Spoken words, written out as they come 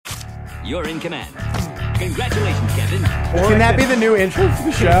you're in command. Congratulations, Kevin. Can that be the new intro for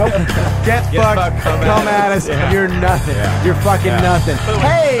the show? Get fucked, come at us. Yeah. You're nothing. Yeah. You're fucking nothing.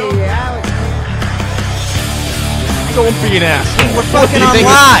 Hey, Alex. Don't be an asshole. We're fucking on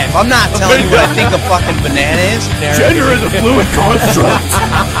live. I'm not telling you what I think a fucking banana is. Gender is a fluid construct.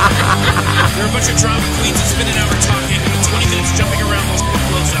 There are a bunch of drama queens that spend an hour talking, 20 minutes jumping around while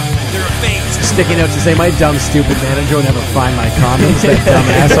close up. There are fames. Sticky notes to say, my dumb, stupid manager will never find my comments. That dumb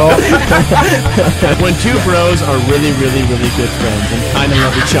asshole. When two bros are really, really, really good friends and kind of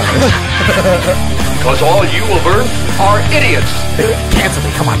love each other. Because all you will learn are idiots. Cancel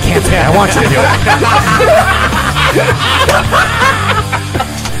me. Come on, cancel me. I want you to do it.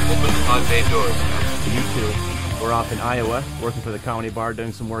 Open the Fontaine doors. You two. We're off in Iowa, working for the Comedy Bar,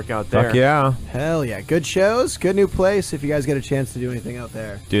 doing some work out there. Fuck yeah. Hell yeah. Good shows. Good new place if you guys get a chance to do anything out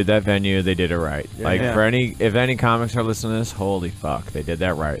there. Dude, that venue, they did it right. Yeah. If any comics are listening to this, holy fuck, they did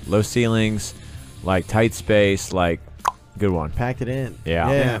that right. Low ceilings, like tight space, like good one. Packed it in.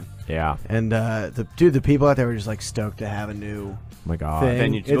 Yeah. And the people out there were just like stoked to have a new my God. thing.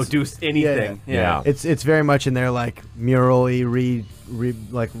 Venue to go do anything. Yeah. It's very much in there like mural-y,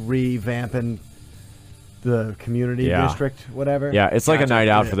 revamping the community district, whatever. Yeah, it's like a night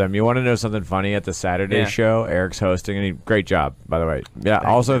out for them. You want to know something funny at the Saturday show? Eric's hosting, and great job, by the way. Yeah,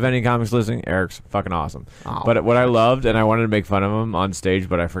 also, if any comics listening, Eric's fucking awesome. Oh, but what I loved, and I wanted to make fun of him on stage,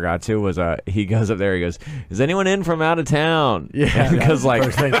 but I forgot to, was he goes up there, he goes, is anyone in from out of town? Yeah. Because, like...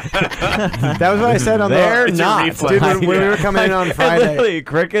 that was what I said on they're the... not. Dude, when we were coming in on Friday... Literally,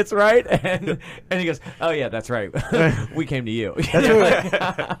 crickets, right? And he goes, oh, yeah, that's right. We came to you.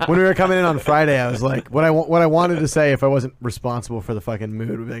 That's when we were coming in on Friday, I was like, what I wanted to say if I wasn't responsible for the fucking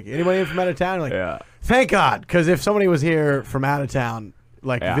mood would be like, anybody in from out of town? Like, thank God, because if somebody was here from out of town,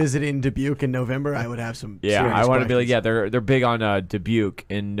 like visiting Dubuque in November, I would have some. Yeah, I want to be like, they're big on Dubuque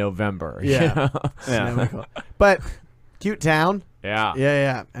in November. Yeah, but cute town.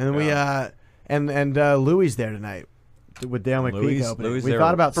 Yeah. And then we and Louis there tonight. With Dale McPeak opening. We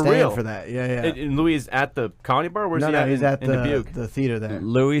thought about staying for that. Yeah. And Louis is at the Comedy Bar? Where's he at? He's at Dubuque? the theater there.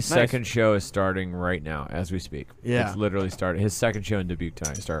 Louis' second show is starting right now as we speak. Yeah. It's literally starting. His second show in Dubuque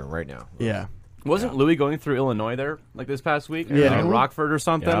tonight is starting right now. Yeah. Wasn't Louis going through Illinois there like this past week? Yeah. Like Rockford or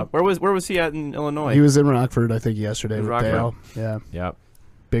something? Yep. Where was he at in Illinois? He was in Rockford, I think, yesterday with Dale. Yeah. Yep.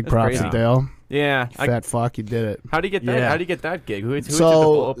 Big props to Dale. Yeah. Fat fuck, you did it. How did he get that? Yeah. How did he get that gig? Who did the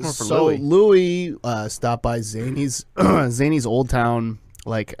opener for Louis? Louis stopped by Zany's Old Town.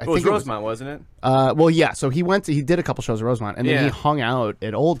 Like I think it was Rosemont, wasn't it? Well, yeah. So he did a couple shows at Rosemont, and then he hung out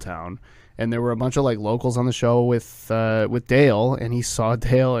at Old Town, and there were a bunch of like locals on the show with Dale, and he saw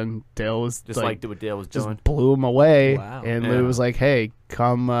Dale, and Dale was just liked what Dale was doing, just blew him away. Wow. And Louis was like, "Hey,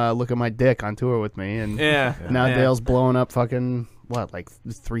 come look at my dick on tour with me." And now Dale's blowing up fucking. What, like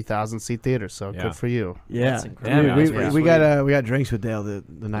 3,000 seat theater? So good for you. Yeah, we got drinks with Dale the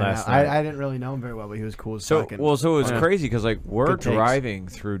night out. I didn't really know him very well, but he was cool as fucking. So it was crazy because like we're driving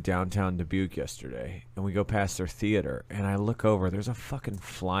through downtown Dubuque yesterday, and we go past their theater, and I look over. There's a fucking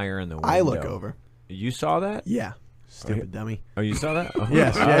flyer in the window. I look over. You saw that? Yeah. Stupid dummy. Oh, you saw that? Oh.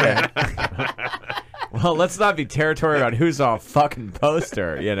 Yes. Yeah. Well, let's not be territorial on who's on fucking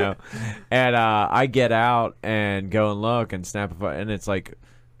poster, you know. And I get out and go and look and snap a photo, and it's like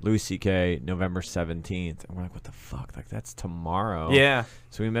Louis C.K. November 17th. And we're like, what the fuck? Like, that's tomorrow. Yeah.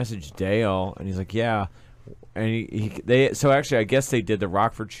 So we messaged Dale, and he's like, yeah. And so actually, I guess they did the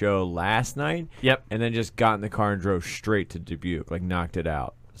Rockford show last night. Yep. And then just got in the car and drove straight to Dubuque, like knocked it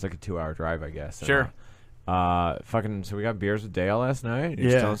out. It's like a 2-hour drive, I guess. Sure. So we got beers with Dale last night.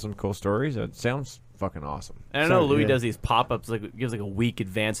 He's telling some cool stories. It sounds fucking awesome. And I know Louis does these pop-ups, like gives like a week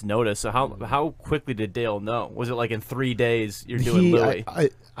advance notice. So how quickly did Dale know? Was it like in 3 days you're doing Louis?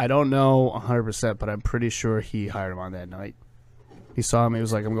 I don't know 100%, but I'm pretty sure he hired him on that night. He saw him. He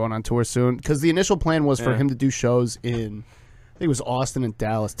was like, I'm going on tour soon. Because the initial plan was for him to do shows in, I think it was Austin and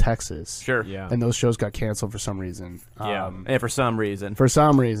Dallas, Texas. Sure. Yeah. And those shows got canceled for some reason. And for some reason.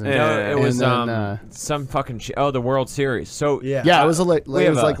 It was then, some fucking the World Series. So it was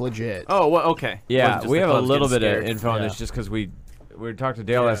like legit. Oh, well, okay. Yeah, we have a little bit of info on this just because we talked to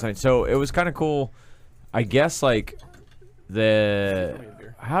Dale last night. So it was kind of cool. I guess like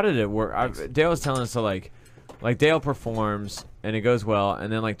how did it work? Dale was telling us so like Dale performs and it goes well,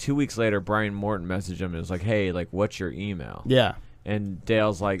 and then like 2 weeks later, Brian Morton messaged him and was like, "Hey, like, what's your email?" Yeah. And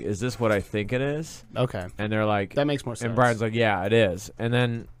Dale's like, "Is this what I think it is?" Okay. And they're like, "That makes more sense." And Brian's like, "Yeah, it is." And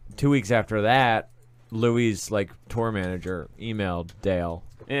then 2 weeks after that, Louis' like tour manager emailed Dale.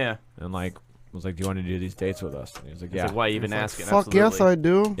 Yeah. And like was like, "Do you want to do these dates with us?" And he was like, "Yeah." Like, why even ask it? Fuck yes, I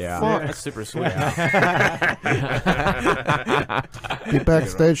do. Yeah. Fuck. That's super sweet. Be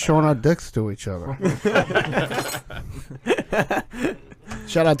backstage showing our dicks to each other.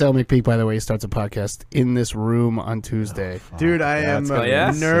 Shout out to El McPeak, by the way. He starts a podcast in this room on Tuesday. Dude, I am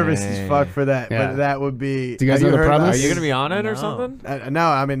nervous as fuck for that. Yeah. But that would be. Do you guys know the premise? Are you going to be on it or something? No,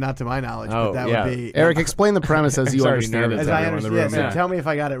 I mean not to my knowledge. But that would be. Eric, explain the premise as you understand it. As I understand, so tell me if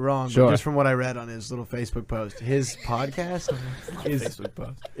I got it wrong. Sure. But just from what I read on his little Facebook post, his podcast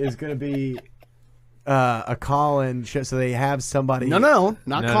is going to be a call-in show. So they have somebody. No,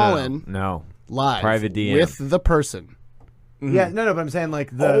 not call-in. No. Live. Private DM. With the person. Yeah, no, but I'm saying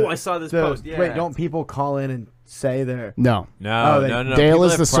like the. Oh, I saw this post. Yeah. Wait, don't people call in and say they're. No. No. Dale People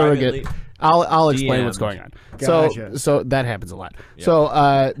is the have surrogate. I'll explain what's DM'd. going on. Gotcha. So that happens a lot. Yeah.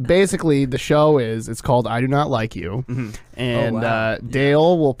 So basically, the show it's called "I Do Not Like You," and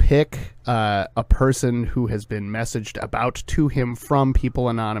Dale will pick a person who has been messaged about to him from people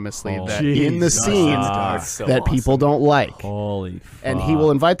anonymously that in the scene that people don't like. Holy fuck. And he will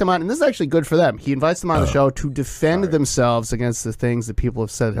invite them on, and this is actually good for them. He invites them on the show to defend themselves against the things that people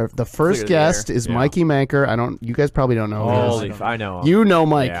have said. The first guest is Mikey Manker. You guys probably don't know. Holy, I know him. You know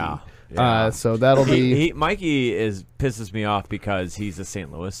Mikey. Yeah. So that'll be Mikey pisses me off because he's a St.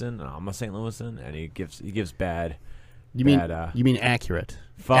 Louisan and I'm a St. Louisan, and he gives bad. You mean accurate?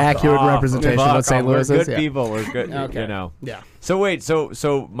 Accurate representation of St. Louis. We're good people. We're good. Okay. You know. Yeah. So wait.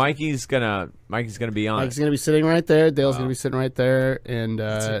 So Mikey's gonna be on. Mike's gonna be sitting right there. Dale's gonna be sitting right there, and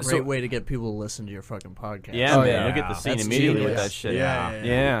it's a great way to get people to listen to your fucking podcast. Yeah, man. You'll get the scene immediately with that shit.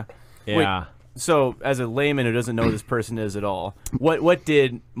 Yeah. Wait, so, as a layman who doesn't know who this person is at all, what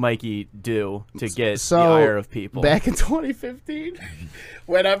did Mikey do to get the ire of people? Back in 2015,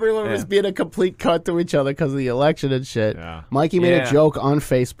 when everyone was being a complete cunt to each other because of the election and shit, Mikey made a joke on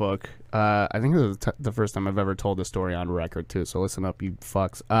Facebook. I think this was the first time I've ever told this story on record, too, so listen up, you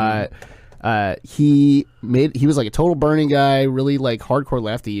fucks. He was like a total Bernie guy, really like hardcore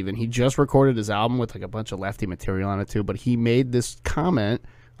lefty even. He just recorded his album with like a bunch of lefty material on it, too, but he made this comment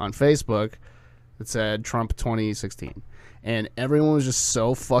on Facebook that said Trump 2016, and everyone was just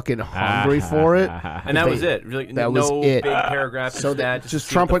so fucking hungry for it. And that was it. Really, that no was it. Big paragraph. So that just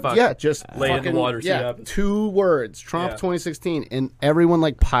Trump went, just lay in the water. Yeah, 2 words, Trump 2016, and everyone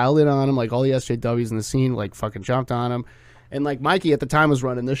like piled it on him. Like all the SJWs in the scene, like fucking jumped on him, and like Mikey at the time was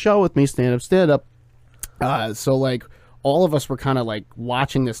running the show with me, stand up. So like all of us were kind of like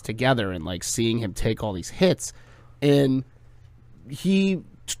watching this together and like seeing him take all these hits, and he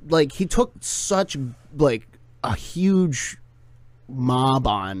took such like a huge mob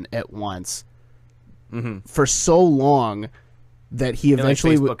on at once for so long that he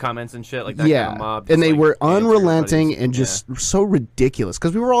eventually like Facebook comments and shit like that. Kind of mob, and they like, were unrelenting and just so ridiculous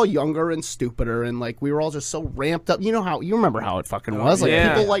because we were all younger and stupider and like we were all just so ramped up. You remember how it fucking was. Like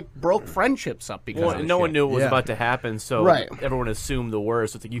people like broke friendships up because of no one shit. knew what was about to happen, so everyone assumed the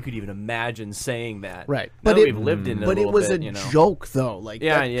worst. It's like you could even imagine saying that, right? But we've lived in it. But a it was bit, a joke though. Like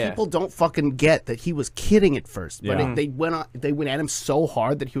people don't fucking get that he was kidding at first. But they went at him so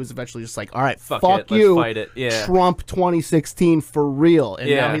hard that he was eventually just like, all right, fuck you, let's fight it. Yeah. Trump 2016 for real. And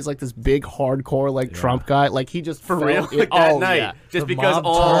now he's like this big hardcore like Trump guy. Like he just for real like that night. Just the because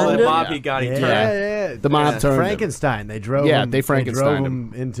all the mob he got, he turned. Yeah. The mob turned Frankenstein. They drove him. They Frankenstein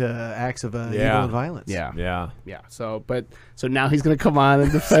him into acts of evil and violence. Yeah. So now he's gonna come on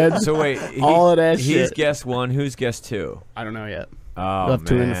and defend. So wait, all of that shit. He's guest 1. Who's guest 2? I don't know yet. Oh, we'll have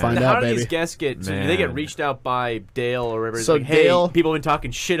to tune in to find out, how do baby. these guests get? So do they get reached out by Dale or whatever? So like, Dale, hey, people have been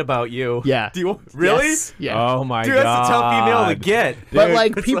talking shit about you. Yeah. Do you really? Yes. Yeah. Oh my Dude, god. that's a tough email to get. But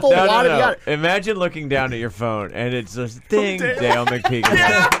like people want to be. Imagine looking down at your phone and it's just ding, Dale McPeak.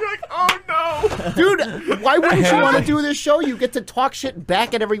 Yeah. You're like, oh no, dude. Why wouldn't you want to do this show? You get to talk shit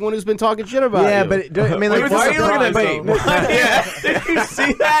back at everyone who's been talking shit about you. Yeah, but I mean, like, why are you looking at me? Yeah. Did you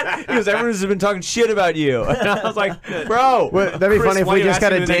see that? Because everyone's been talking shit about you. And I was like, bro. That'd be Chris, funny if we just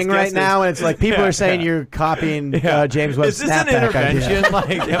got a ding right now, and it's like people are saying you're copying James Webb's Is this an intervention?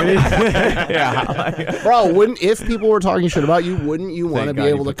 Like, bro, if people were talking shit about you, wouldn't you want to be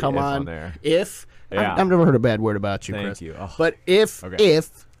able to come on? I've never heard a bad word about you, Chris. Thank you. But if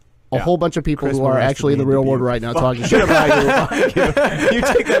a whole bunch of people who are actually in the real world right now talking shit about you. You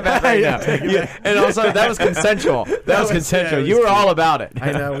take that back right now. And also, that was consensual. That was consensual. You were all about it.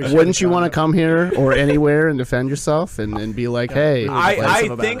 I know. Wouldn't you want to come here or anywhere and defend yourself and be like, hey? I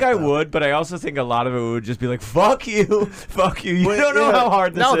think I would, but I also think a lot of it would just be like, fuck you. Fuck you. You don't know how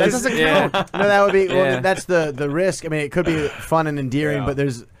hard this is. No, that doesn't count. No, that would be. Well, that's the risk. I mean, it could be fun and endearing, but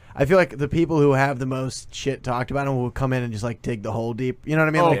there's I feel like the people who have the most shit talked about them will come in and just like dig the hole deep. You know what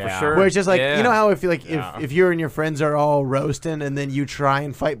I mean? Oh, like, for sure. Where it's just like, Yeah. you know how if you like if you and your friends are all roasting and then you try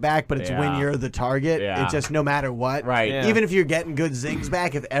and fight back, but it's when you're the target, it's just no matter what. Right. Yeah. Even if you're getting good zings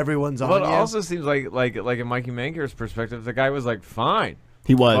back, if everyone's on Well, it you. also seems like in Mikey Manker's perspective, the guy was like fine.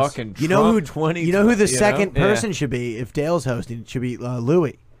 He was. Fucking you know who? 20. You know who the you second know? person should be if Dale's hosting? It should be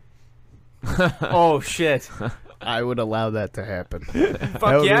Louis. Oh shit! I would allow that to happen.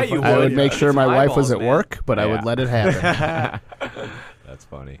 Fuck yeah, you would. I would make sure my wife was eyeballs, at man. work, but I would let it happen. That's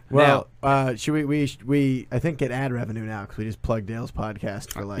funny. Well, should we I think get ad revenue now because we just plugged Dale's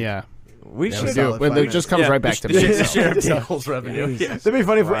podcast for like yeah. We Yeah, should we do solid it. Well, 5 it minutes. just comes right back to me. The share of Dale's revenue. Yeah. That'd be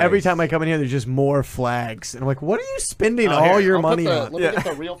funny if every Christ. time I come in here, there's just more flags, and I'm like, what are you spending all your money on? Let me get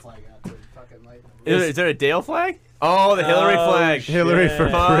the real flag out. So fucking light. Is there a Dale flag? Oh, the Hillary flag. Hillary for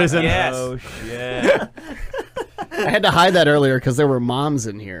Fuck prison. Yes. Oh shit. I had to hide that earlier because there were moms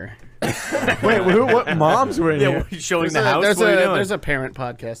in here. Wait, what moms were in here? Showing the house. There's What are you doing? there's a parent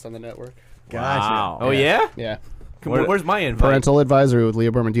podcast on the network. Gotcha. Wow. Oh yeah. Yeah. Where's my invite? Parental advisory with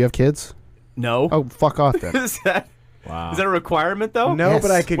Leah Berman. Do you have kids? No. Oh, fuck off then. Is that Wow. is that a requirement though? No, Yes. but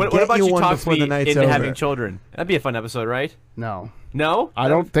I could What get about you you one talk before me the night's into over. having children? That'd be a fun episode, right? No. No. I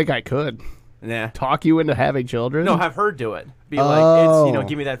don't think I could. Nah. Talk you into having children? No, have her do it. Be like, it's Oh.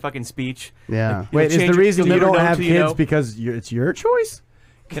 give me that fucking speech. Yeah. Wait, is change the it- reason you'll you never don't know have till kids you know. because it's your choice?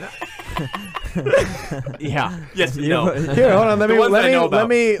 Yeah. Yes. No. Here, hold on. The ones that I know about.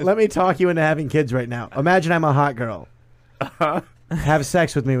 Let me talk you into having kids right now. Imagine I'm a hot girl. Have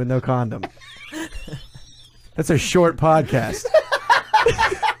sex with me with no condom. That's a short podcast.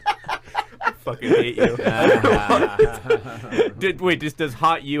 Fucking hate you. Does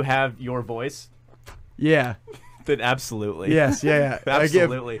hot you have your voice? Yeah. Then absolutely. Yes. Yeah. Yeah.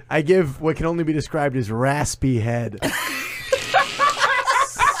 Absolutely. I give what can only be described as raspy head.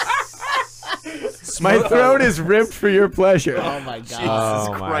 My throat is ripped for your pleasure. Oh my god. Jesus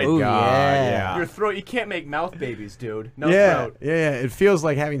Oh my Christ. god. yeah. Your throat. You can't make mouth babies, dude. No Yeah. throat. Yeah. It feels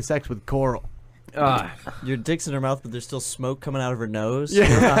like having sex with coral. Your dick's in her mouth, but there's still smoke coming out of her nose. Yeah. You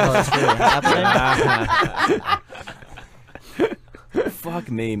don't know how that's really happening. Fuck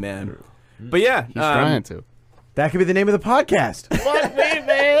me, man. But yeah, He's trying to. That could be the name of the podcast. Fuck me,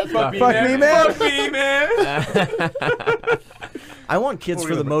 man. Fuck me, man. Fuck me, man. I want kids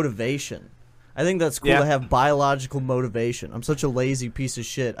for the motivation. I think that's cool Yeah. to have biological motivation. I'm such a lazy piece of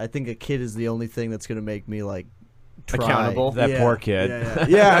shit. I think a kid is the only thing that's gonna make me like try. Accountable. That Yeah. poor kid.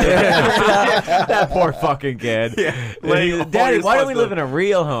 Yeah. That poor fucking kid. Laying all Daddy, your why don't we responsibility. live in a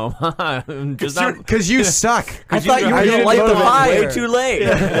real home? Just not- Because you suck. I thought you were I gonna didn't light the motivate- fire. way too late.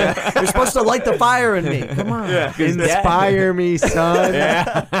 You're supposed to light the fire in me. Come on. Inspire me, son.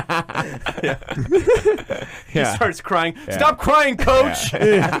 He starts crying. Stop crying, coach.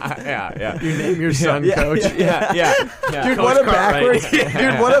 yeah. You name your son coach. Yeah. Dude, Coach what a Cartwright. backwards,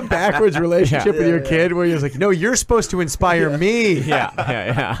 dude, what a backwards relationship with your kid where you're like, no, you're supposed to inspire me.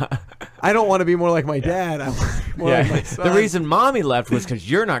 Yeah. I don't want to be more like my dad. I want to be more like my son. The reason mommy left was because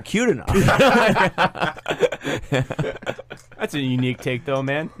you're not cute enough. That's a unique take, though,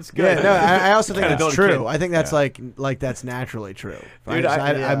 man. It's good. Yeah, no, I also think Kinda that's build a true. kid. I think that's like that's naturally true. Dude,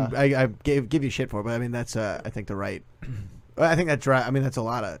 I give you shit for it, but I mean that's I think the right. I think that's right. I mean that's a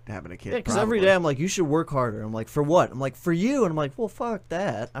lot of having a kid. Yeah, because every probably. day I'm like, you should work harder. I'm like, for what? I'm like, for you. And I'm like, well, fuck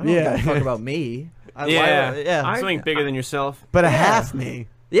that. I don't Yeah. give a fuck about me. Yeah. Something bigger than yourself. But a half me.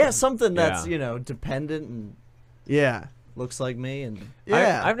 Yeah, something that's, Yeah. dependent and Yeah. looks like me. And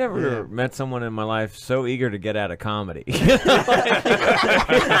Yeah. I've never met someone in my life so eager to get out of comedy.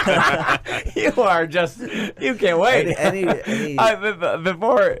 You are just, you can't wait. any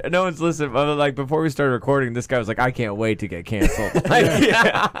Before, no one's listening, but like before we started recording, this guy was like, I can't wait to get canceled.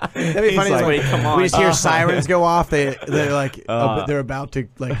 That'd be funny. like, Like, wait, come on. We just hear sirens go off. They're like they're about to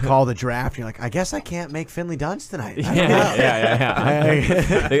like call the draft. And you're like, I guess I can't make Finley Dunce tonight. I don't know.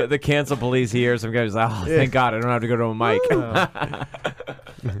 Yeah. the cancel police here. Some guys like, oh, thank God, I don't have to go to a mic.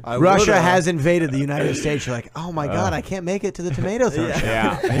 Russia has invaded the United States. You're like, oh my God, I can't make it to the tomato throw.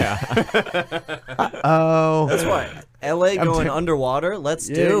 Yeah. Oh, that's why LA going underwater. Let's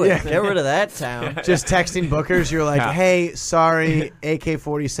do it. yeah. Get rid of that town. just texting bookers. You're like, hey, sorry,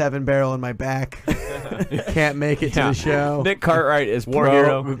 AK-47 barrel in my back. Can't make it to the show. Nick Cartwright is War pro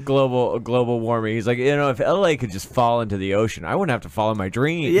hero. global warming. He's like, if LA could just fall into the ocean, I wouldn't have to follow my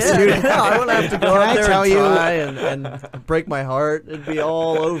dreams. Yeah, I wouldn't have to go Can out I there tell and you- try and break my heart. It'd be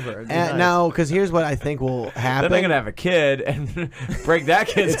all over. It'd be nice. No, because here's what I think will happen. Then they're gonna have a kid and break that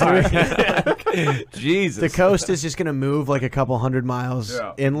kid's heart. Jesus. The coast is just going to to move like a couple 100 miles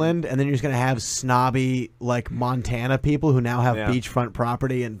inland, and then you're just going to have snobby like Montana people who now have beachfront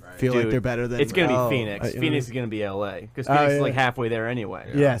property and feel like they're better than. It's going to be Phoenix. Phoenix is going to be L.A. because Phoenix is like halfway there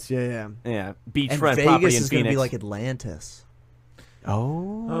anyway. Yes, yeah. Beachfront and property Vegas in is going to be like Atlantis.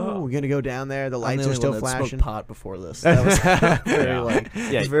 We're gonna go down there. The lights are still flashing. Smoked pot before this. That was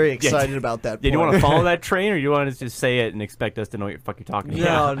I was very excited about that. Do you want to follow that train, or do you want to just say it and expect us to know what the fuck you're talking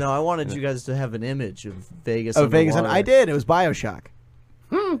about? No. I wanted you guys to have an image of Vegas. Oh, Vegas, and I did. It was BioShock.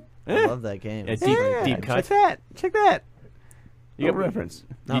 I love that game. Deep cut. Check that. You got reference.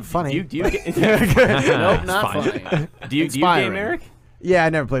 Not funny. Do you get, nope, not funny. Do you game, Eric? Yeah, I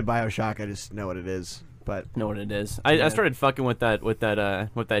never played BioShock. I just know what it is. But know what it is. I started fucking with that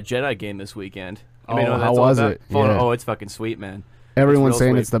Jedi game this weekend. How was it? Oh, it's fucking sweet, man. Everyone's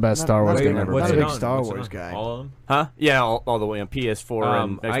saying it's the best Star Wars game ever. I'm not a big Star Wars guy. All of them? Huh? Yeah, all the way on PS4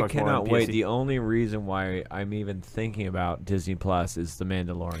 and Xbox I One cannot and wait. PC. The only reason why I'm even thinking about Disney Plus is The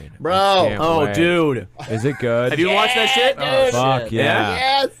Mandalorian. Bro. Oh, dude. Is it good? Have you watched that shit? Oh, fuck yeah.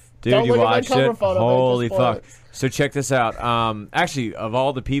 Yes. Dude, Don't you look at my watched cover it? photo, man, Holy just spoil fuck. it. So check this out. Actually, of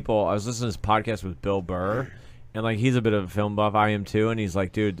all the people, I was listening to this podcast with Bill Burr, and like he's a bit of a film buff. I am too, and he's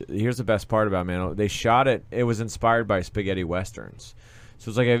like, dude, here's the best part about Man. They shot it. It was inspired by spaghetti westerns. So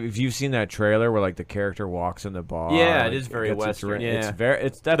it's like if you've seen that trailer where like the character walks in the bar. Yeah, like, it is very western.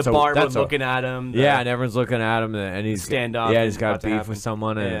 It's that's the barman looking at him. And everyone's looking at him, and he's stand up. Yeah, he's got beef with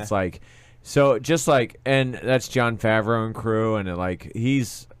someone, and it's like. So just like, and that's Jon Favreau and crew, and like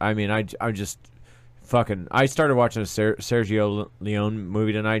he's. I mean, I just fucking. I started watching a Sergio Leone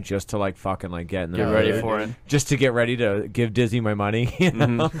movie tonight just to like fucking like get in the mood. Ready for it. Just to get ready to give Disney my money, you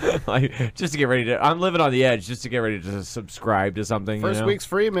know? Like just to get ready to. I'm living on the edge just to get ready to subscribe to something. First you know? week's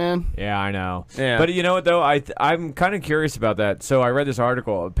free, man. Yeah, I know. Yeah. But you know what though? I'm kind of curious about that. So I read this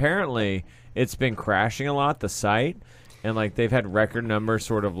article. Apparently, it's been crashing a lot. The site. And like they've had record numbers,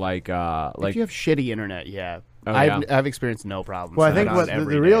 sort of like if you have shitty internet, Oh, I've experienced no problems. Well, I think what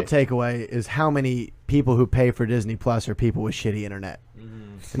the real takeaway is how many people who pay for Disney Plus are people with shitty internet.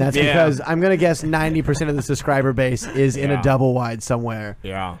 And that's because I'm going to guess 90% of the subscriber base is in a double wide somewhere.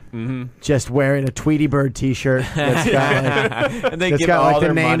 Yeah. Just wearing a Tweety Bird T-shirt that's got like, and they that's give got all like their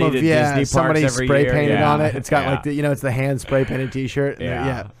the name money of to Disney somebody parks every spray year. painted Yeah. on it. It's got like the, it's the hand spray painted T-shirt.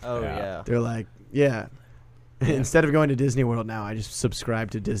 And Oh yeah. They're like, instead of going to Disney World now, I just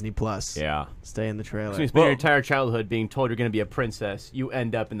subscribe to Disney Plus. Yeah. Stay in the trailer. So you spend your entire childhood being told you're going to be a princess. You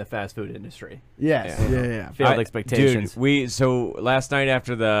end up in the fast food industry. Yes. Yeah. Failed expectations. Dude, so last night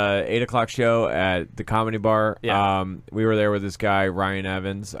after the 8 o'clock show at the Comedy Bar, we were there with this guy, Ryan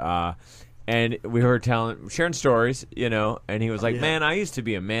Evans, and we were sharing stories, you know, and he was like, man, I used to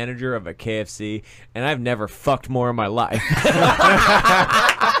be a manager of a KFC, and I've never fucked more in my life.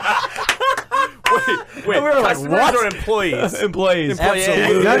 Wait, we were like, what? Or employees? Employees.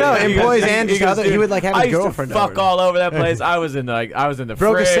 Absolutely. No, employees and just other. He would like have his girlfriend. I used to fuck all over that place. I was in the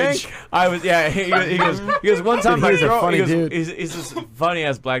Broke fridge. a sink? I was He goes one time my He's a girl. funny dude. He's this funny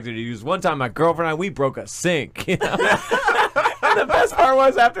ass black dude. He goes one time my girlfriend and I we broke a sink. You know? And the best part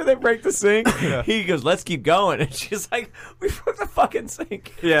was after they break the sink, he goes, "Let's keep going," and she's like, "We broke the fucking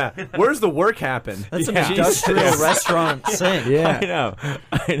sink." Yeah. Where's the work happen? That's an industrial restaurant sink. Yeah.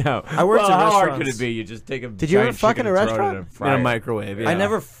 I know. I worked in how hard restaurants. could it be? You just take a. Did you ever giant fuck chicken in a and throw it restaurant? a fryer. In a microwave. Yeah. I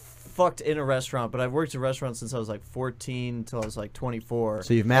never fucked in a restaurant, but I've worked in restaurants since I was like 14 until I was like 24.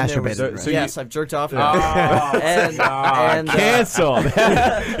 So you've And there masturbated. was- right? yes, I've jerked off. and canceled.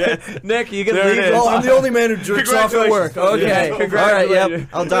 Nick, you can leave. Oh, I'm the only man who jerks off at work. Okay. All right, yep.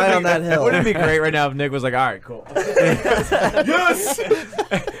 I'll die on that hill. Wouldn't it be great right now if Nick was like, all right, cool. Yes!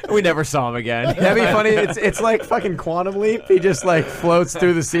 We never saw him again. That'd be funny. It's like fucking Quantum Leap. He just like floats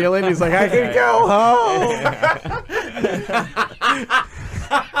through the ceiling. He's like, I can go home.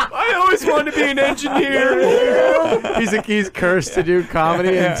 I always wanted to be an engineer. He's cursed to do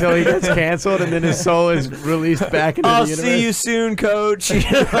comedy until he gets canceled, and then his soul is released back into I'll the universe. see you soon, coach.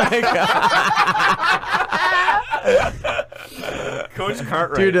 Coach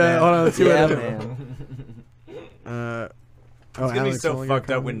Cartwright. Dude, hold on. Let's see Yeah, what man. It's gonna be Alex so Ollinger fucked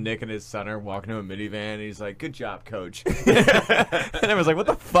up coming. when Nick and his son are walking to a minivan and he's like, "Good job, coach." And I was like, "What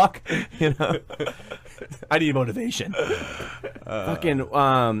the fuck?" You know, I need motivation. Fucking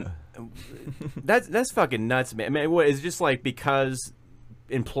that's fucking nuts, man. I mean, what is it just like because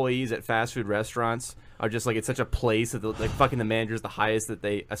employees at fast food restaurants are just like it's such a place that like fucking the manager's the highest that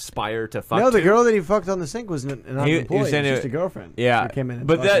they aspire to fuck. No, the to? girl that he fucked on the sink was not an He employee. was saying It was just it- a girlfriend. yeah. She came in and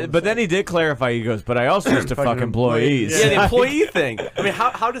But fucked on the but then sink. he did clarify. He goes, "But I also used to fuck Fucking employees." Yeah, the employee thing. I mean,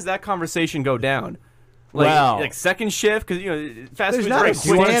 how does that conversation go down? Like, Well- like second shift because you know fast There's food's not very a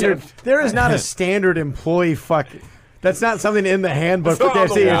quick. standard. There is not a standard employee fuck. That's not something in the handbook for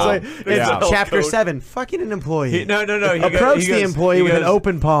KFC. It's chapter 7. Fucking an employee. No. Approach the employee with an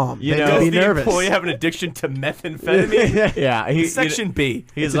open palm. They Does be the nervous. employee have an addiction to methamphetamine? Yeah. Section B.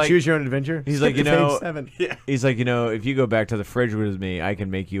 He's like, choose your own adventure. He's like, Page 7. He's like, if you go back to the fridge with me, I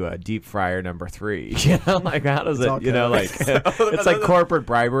can make you a deep fryer number 3. You know, like how does it? It's like corporate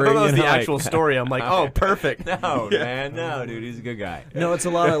bribery. That was the actual story. I'm like, oh, perfect. No, man, no, dude, he's a good guy. No, it's a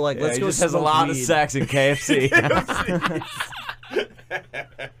lot of like. Let's he go. just has a lot of sex in KFC.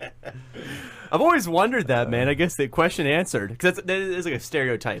 I've always wondered that, man. I guess the question answered, because that is like a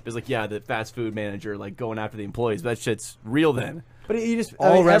stereotype. It's like, yeah, the fast food manager like going after the employees. But that shit's real then. But you just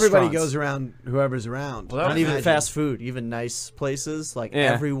All everybody restaurants. goes around whoever's around. Not even fast food, even nice places. Like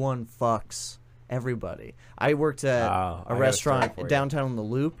everyone fucks everybody. I worked at a restaurant downtown on the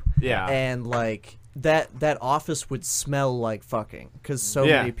Loop. Yeah, and like that office would smell like fucking because so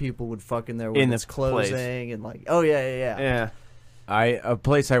many people would fuck in there when it's closing and like yeah. A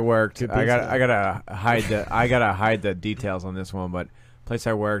place I worked. I gotta hide the details on this one, but place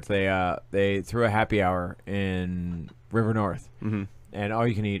I worked, they threw a happy hour in River North, and all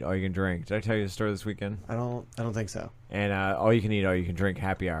you can eat, all you can drink. Did I tell you the story this weekend? I don't think so. And all you can eat, all you can drink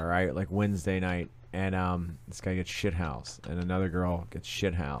happy hour, right? Like Wednesday night, and this guy gets shithoused, and another girl gets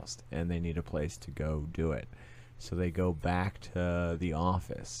shithoused, and they need a place to go do it, so they go back to the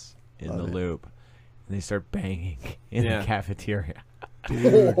office in the Loop. And they start banging in the cafeteria.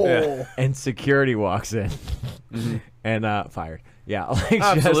 And security walks in and fired. Yeah, like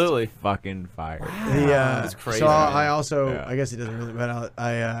absolutely just fucking fired. Wow. That's crazy. So I also, I guess it doesn't really matter.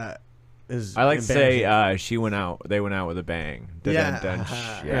 I like to say she went out. They went out with a bang. Did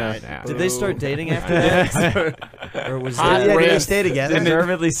they start dating after that? Or was did they stay together?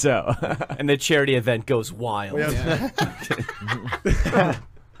 Deservedly so. And the charity event goes wild.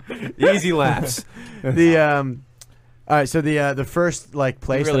 Easy laughs. All right. So the first like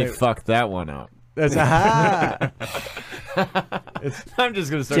place you really fucked that one up. That's I'm just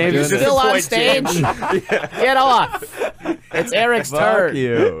gonna start. James doing is still this. on stage. Get off. It's Eric's turn. Fuck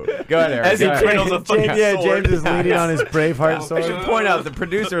you. Go ahead, Eric. As he cradles a fucking sword. James is leaning on his Braveheart sword. I should point out the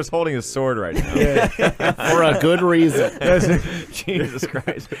producer is holding a sword right now. For a good reason. Jesus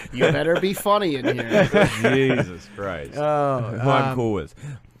Christ. You better be funny in here. Jesus Christ. Who I'm cool with.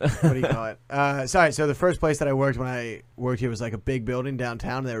 What do you call it? Sorry. So the first place that I worked when I worked here was like a big building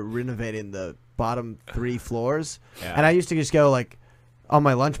downtown. They were renovating the bottom 3 floors, and I used to just go like on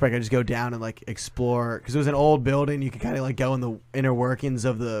my lunch break. I just go down and like explore because it was an old building. You could kind of like go in the inner workings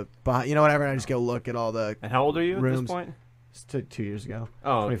of the, whatever. And I just go look at all the. And how old are you rooms. at this point? It's 2 years ago.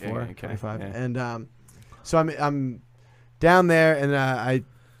 Oh, 24, okay. 25, yeah. and so I'm down there, and I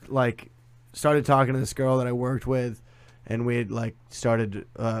like started talking to this girl that I worked with. And we had like started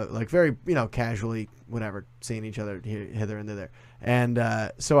like very casually seeing each other hither and thither, and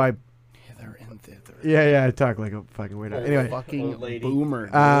so I Hither and thither. Yeah, I talk like a fucking weirdo. Anyway, fucking boomer.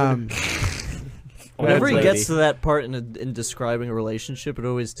 Whenever he gets to that part in describing a relationship, it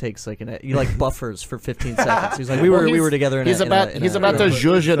always takes like he like buffers for 15 seconds. He's like, we were together. He's about to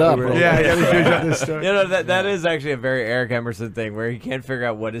zhuzh it up. Yeah, I gotta zhuzh up this story. That is actually a very Eric Emerson thing where he can't figure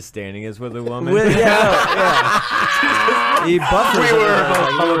out what his standing is with a woman. He buffers.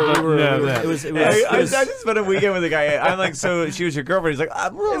 It was. I just spent a weekend with a guy. I'm like, so she was your girlfriend? He's like,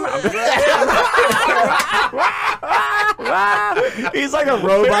 he's like a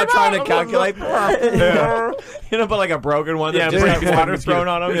robot trying to calculate. But like a broken one that just has water thrown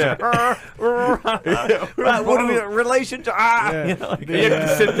on him. What are we relation to? You have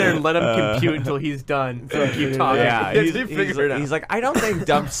to sit there and let him compute until he's done. So keep talking. Yeah, he's like, I don't think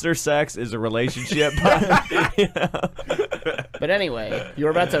dumpster sex is a relationship. But anyway, you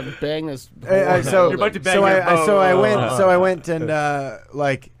were about to bang this. You're about to bang I went and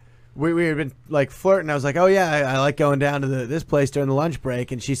like. We had been like flirting. I was like, "Oh yeah, I like going down to this place during the lunch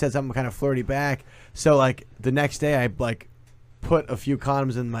break," and she said something kind of flirty back. So like the next day, I like put a few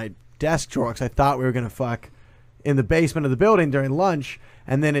condoms in my desk drawer because I thought we were gonna fuck in the basement of the building during lunch,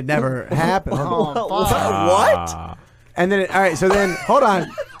 and then it never happened. What? And then all right, so then hold on.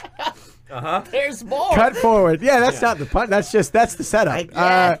 There's more. Cut forward. Yeah, that's not the pun. That's the setup.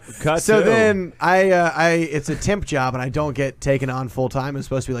 Then it's a temp job and I don't get taken on full time. It's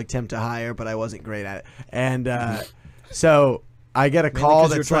supposed to be like temp to hire, but I wasn't great at it. And so I get a call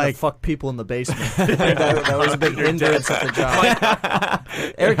that's that's like like, fuck people in the basement. that was a big hindrance at the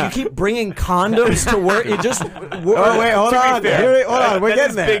job. Eric, you keep bringing condoms to work. You just oh wait, hold on, hold on, we're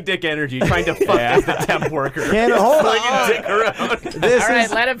getting there. Big dick energy, trying to fuck as the temp worker. Hold on. Dick around. This All right,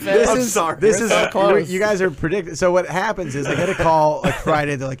 let it finish. I'm sorry. This is so close. you guys are predicting. So what happens is I get a call like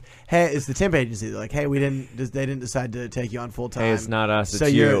Friday. They're like, "Hey, it's the temp agency." They're like, "Hey, they didn't decide to take you on full time. Hey, it's not us. So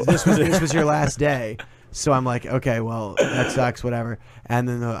it's you. this was your last day." So I'm like, okay, well, that sucks, whatever. And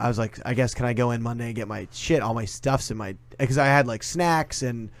then I was like, I guess, can I go in Monday and get my shit, all my stuffs in my, because I had like snacks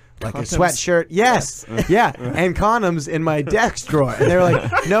and like condoms? a sweatshirt. Yes. Yeah. And condoms in my desk drawer. And they were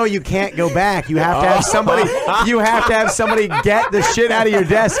like, no, you can't go back. You have to have somebody get the shit out of your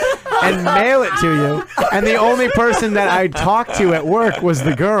desk and mail it to you. And the only person that I talked to at work was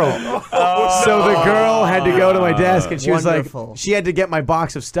the girl. So the girl had to go to my desk and she was Wonderful. like, she had to get my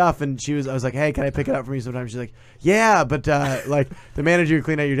box of stuff. And I was like, hey, can I pick it up from you sometime? She's like, yeah, but like the manager who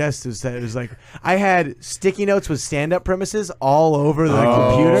cleaned out your desk said, it was like, I had sticky notes with stand-up premises all over the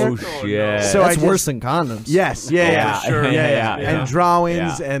computer. Oh, shit. So That's worse than condoms. Yes, yeah, sure. yeah. And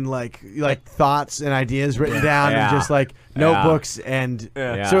drawings and like thoughts and ideas written down and just like notebooks and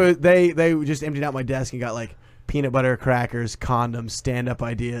so they just emptied out my desk and got like peanut butter crackers, condoms, stand-up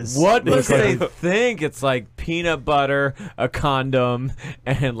ideas. What must they think? It's like peanut butter, a condom,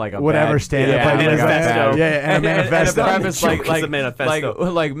 and like a whatever bag. stand-up ideas. manifesto. Yeah, and a manifesto. And a premise It's a manifesto.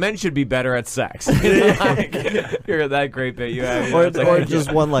 like men should be better at sex. Like, you're that great bit you have. You know, Or, it's like, or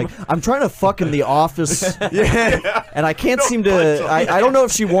just one like, I'm trying to fuck in the office, and I can't seem to. I don't know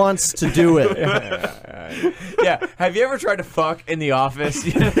if she wants to do it. yeah. Have you ever tried to fuck in the office?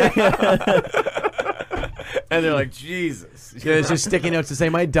 And they're like, Jesus. Yeah, it's just sticky notes to say,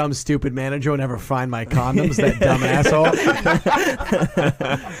 my dumb, stupid manager will never find my condoms, that dumb asshole.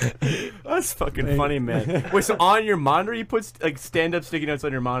 That's fucking funny, man. Wait, so on your monitor you put like stand-up sticky notes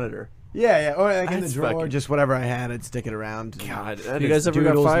on your monitor? Yeah, or like in the That's drawer, fucking- just whatever I had, I'd stick it around. God, You guys ever got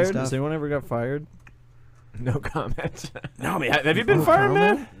doodles and fired? stuff. Has anyone ever got fired? No comment. No, man. Have you been fired,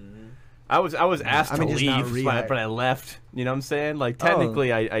 man? I was asked I mean, to just not leave, rehired. but I left. You know what I'm saying? Like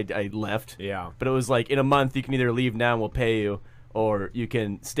technically, I left. Yeah. But it was like in a month you can either leave now and we'll pay you, or you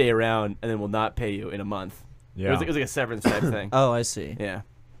can stay around and then we'll not pay you in a month. Yeah. It was like a severance type thing. Oh, I see. Yeah.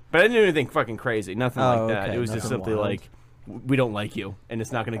 But I didn't do anything fucking crazy. Nothing like that. okay, It was just nothing simply wild. like, we don't like you, and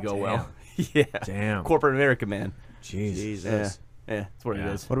it's not going to go well. Yeah. Damn. Corporate America, man. Jesus. Yeah, that's what it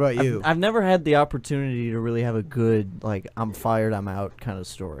is. What about you? I've never had the opportunity to really have a good like I'm fired, I'm out kind of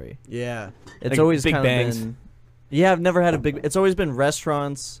story. Yeah. It's Like always big kind of bangs? been. Yeah, I've never had a big. It's always been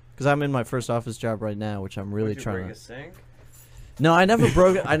restaurants because I'm in my first office job right now, which I'm really trying to. sink? No, I never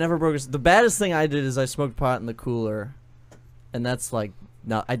broke it. I never broke it. The baddest thing I did is I smoked pot in the cooler, and that's like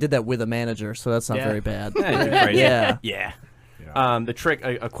no. I did that with a manager, so that's not Yeah. very bad. Crazy. Yeah. Yeah. The trick,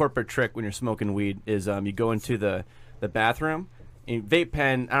 a corporate trick when you're smoking weed is you go into the bathroom, and vape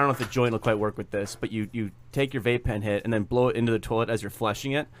pen, I don't know if the joint will quite work with this, but you take your vape pen hit and then blow it into the toilet as you're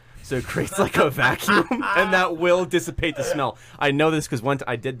flushing it. So it creates like a vacuum, and that will dissipate the smell. I know this because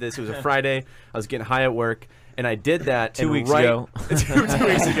I did this. It was a Friday. I was getting high at work, and I did that 2 weeks right, ago. 2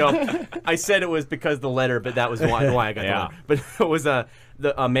 weeks ago. I said it was because of the letter, but that was why I got the letter. But it was a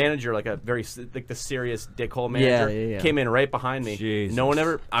manager, like a very like the serious dickhole manager, Yeah. came in right behind me. Jesus. No one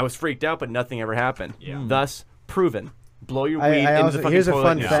ever. I was freaked out, but nothing ever happened. Thus proven. Blow your weed I into also, the fucking here's a toilet.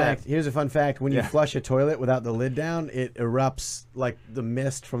 fun and fact. Here's a fun fact. When you Yeah. flush a toilet without the lid down, it erupts like the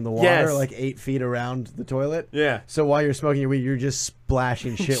mist from the water, Yes. like 8 feet around the toilet. Yeah. So while you're smoking your weed, you're just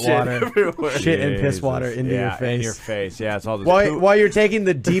splashing shit Shit water, everywhere. shit and piss Jesus. water into your face. In your face. Yeah, it's all this While you're taking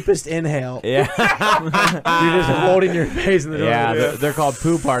the deepest inhale, Yeah. you're just holding your face in the toilet. Yeah, they're called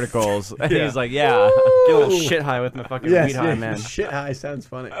poo particles. And he's like, Get a little shit high with my fucking weed high, man. Shit high sounds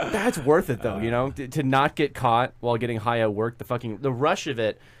funny. That's worth it though, you know, to not get caught while getting high at work. The rush of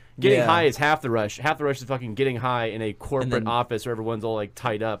it. Getting Yeah. high is half the rush. Half the rush is fucking getting high in a corporate then- office where everyone's all like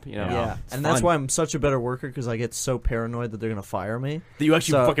tied up. You know, Yeah, It's and that's fun. why I'm such a better worker because I get so paranoid that they're gonna fire me. That you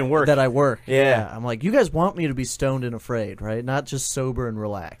actually fucking work. That I work. Yeah. I'm like, you guys want me to be stoned and afraid, right? Not just sober and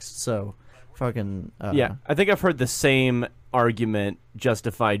relaxed. So, fucking. Yeah, I think I've heard the same argument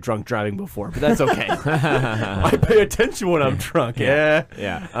justify drunk driving before, but that's okay. I pay attention when I'm drunk. Yeah.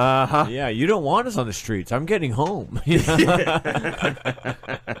 Yeah. Yeah, you don't want us on the streets. I'm getting home. We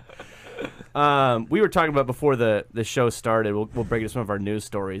were talking about before the show started. We'll break into some of our news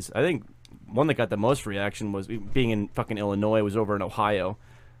stories. I think one that got the most reaction was being in fucking Illinois. Was over in Ohio.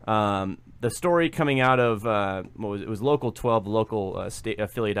 The story coming out of it was Local 12, the local state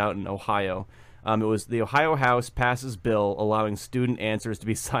affiliate out in Ohio. It was the Ohio House passes bill allowing student answers to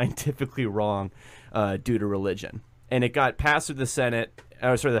be scientifically wrong due to religion. and it got passed through the Senate,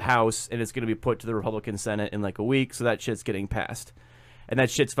 the House, and it's going to be put to the Republican Senate in like a week. So that shit's getting passed, and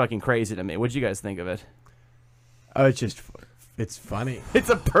that shit's fucking crazy to me. What'd you guys think of it? Oh, it's funny. It's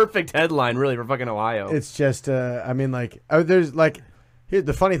a perfect headline, really, for fucking Ohio. It's just, I mean, like, there's like, here,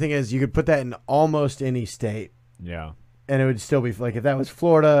 the funny thing is, you could put that in almost any state. Yeah. And it would still be like if that was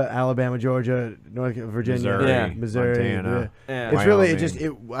Florida, Alabama, Georgia, North Virginia, Missouri, Montana. It's really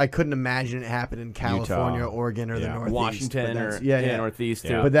I couldn't imagine it happened in California, Utah. or the Northeast, Washington, or Northeast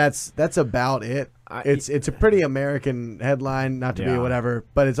too. But that's about it. It's a pretty American headline, not to be whatever,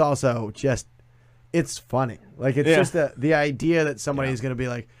 but it's also just it's funny. Like it's just the idea that somebody's going to be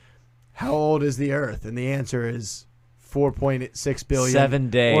like, how old is the Earth? And the answer is 4.6 billion. 7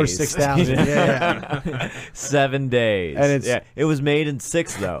 days. Or 6,000. 7 days. And it's it was made in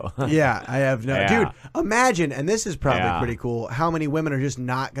 6 though. Yeah, I have no dude. Imagine, and this is probably pretty cool, how many women are just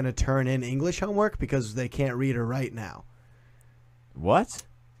not going to turn in English homework because they can't read or write now. What?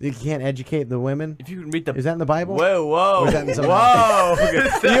 You can't educate the women. If you can read the, is that in the Bible? Whoa! Or is that in some whoa! You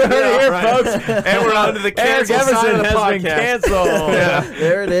heard it here, folks. And we're on to the cancel side of the podcast. Been canceled.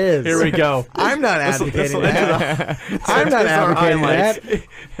 There it is. Here we go. I'm not advocating that. I'm not advocating that.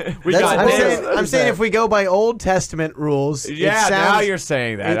 I'm saying if we go by Old Testament rules, now you're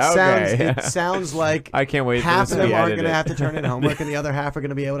saying that. It sounds like I can't wait. Half for of this them to be aren't going to have to turn in homework, and the other half are going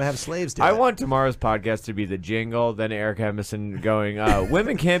to be able to have slaves do it. I want tomorrow's podcast to be the jingle, then Eric Hemison going,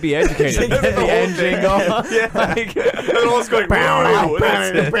 "Women can't be educated." The end jingle. Like, everyone's going,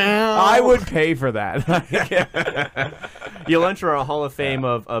 I would pay for that. You'll enter a Hall of Fame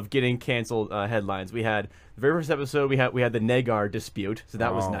of getting canceled headlines. We had the very first episode. We had the Negar dispute, so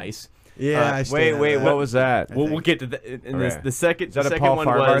that was nice. Yeah. Wait. What was that? We'll get to that. The second. Is that the a second Paul one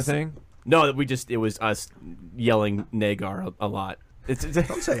Farbar was, thing? No, it was us yelling Negar a lot. Don't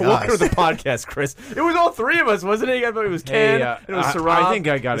say welcome us. to the podcast, Chris. It was all three of us, wasn't it? I thought it was Ken. It was Sarab. I think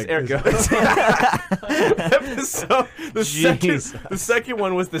I got it. The second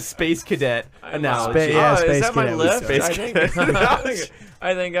one was the space cadet analogy. Is that my cadet. lift? Space cadet.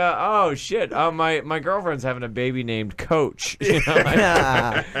 I think. Oh shit! My girlfriend's having a baby named Coach. You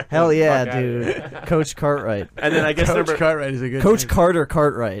know, hell yeah, dude. Coach Cartwright. And then I guess Coach Cartwright is a good Coach name. Carter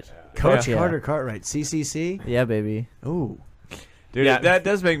Cartwright. Coach Carter Cartwright. CCC. Yeah, baby. Ooh. Dude, that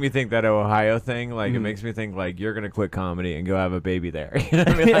does make me think that Ohio thing. Like, it makes me think like you're gonna quit comedy and go have a baby there. You know what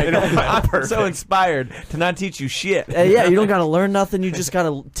I mean? Like, I'm so inspired to not teach you shit. Yeah, you don't gotta learn nothing. You just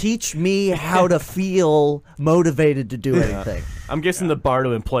gotta teach me how to feel motivated to do anything. I'm guessing the bar to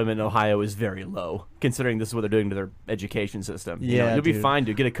employment in Ohio is very low, considering this is what they're doing to their education system. Yeah, you'll be fine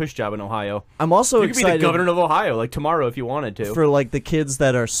to get a cush job in Ohio. I'm also excited. You could be the governor of Ohio, like tomorrow, if you wanted to. For like the kids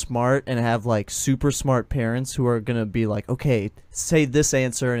that are smart and have like super smart parents who are gonna be like, okay, say this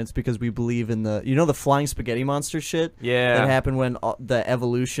answer, and it's because we believe in the flying spaghetti monster shit. Yeah, that happened when the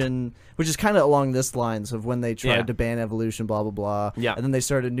evolution, which is kind of along this lines of when they tried to ban evolution, blah blah blah. Yeah, and then they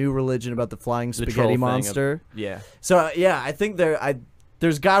started a new religion about the flying spaghetti monster. So I think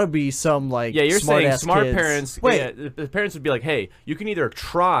there's got to be some like you're saying smart kids. parents. Wait, the parents would be like, hey, you can either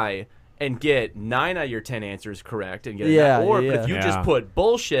try and get 9 out of your 10 answers correct and get or if you just put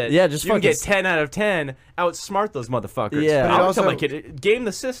bullshit, just you can get 10 out of 10. Outsmart those motherfuckers. Yeah, but I would tell my kid, game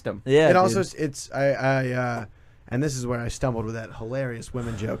the system. Yeah, it's and this is where I stumbled with that hilarious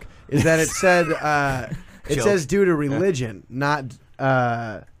women joke. Is that it said it says due to religion, not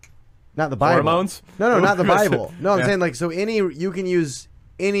the Bible. Hormones? No, not the Bible. No, I'm saying like you can use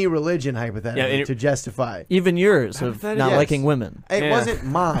any religion hypothetically to justify even yours of not liking women. It wasn't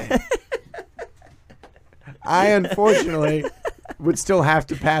mine. I unfortunately would still have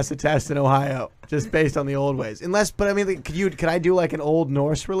to pass a test in Ohio just based on the old ways. But I mean, like, could I do like an Old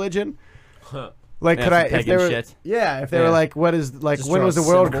Norse religion? Like, could I? If they were, if they were like, what is like? Just when was the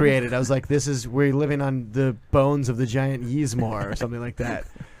world created? I was like, we're living on the bones of the giant Yzmor or something like that.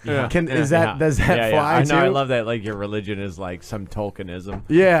 Does that fly? I know. Too? I love that. Like your religion is like some Tolkienism.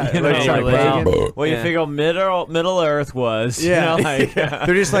 Yeah, you know, like well, you figure Middle Earth was. Yeah, you know, like,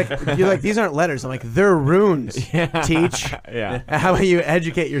 they're just like you're like these aren't letters. I'm like they're runes. Teach. Yeah. How about you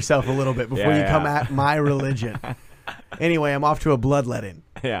educate yourself a little bit before you come at my religion? Anyway, I'm off to a bloodletting.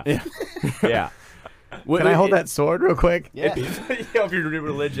 Yeah. Can I hold that sword real quick? Yeah. Of your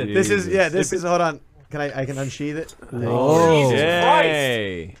religion. This is hold on. I can unsheath it? Oh, Jesus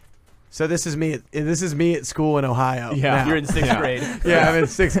Christ. So this is me. This is me at school in Ohio. Yeah, now. You're in 6th grade. Yeah, I'm in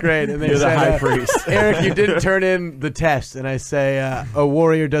 6th grade, and they You're said, the high priest. Eric, you didn't turn in the test, and I say, a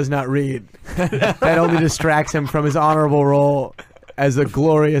warrior does not read. That only distracts him from his honorable role as a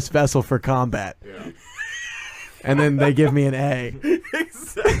glorious vessel for combat. Yeah. And then they give me an A.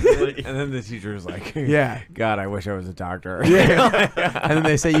 Exactly. And then the teacher was like, Yeah. God, I wish I was a doctor. Yeah. And then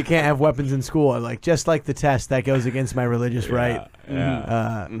they say you can't have weapons in school. I'm like, just like the test, that goes against my religious right.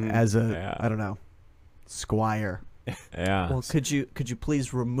 As a I don't know, squire. Yeah. Well, could you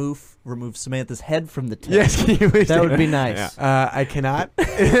please remove Samantha's head from the test? Yes, can you please That do would be nice. I cannot.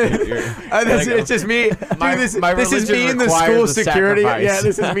 It's just me. My This is religion me in the requires school a security. sacrifice. Yeah,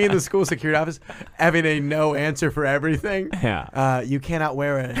 this is me in the school security office having a no answer for everything. Yeah. You cannot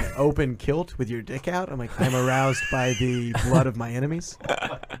wear an open kilt with your dick out. I'm like, I'm aroused by the blood of my enemies.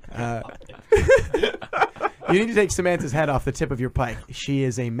 You need to take Samantha's head off the tip of your pike. She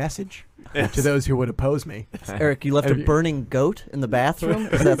is a message to those who would oppose me. Eric, you left a burning goat in the bathroom?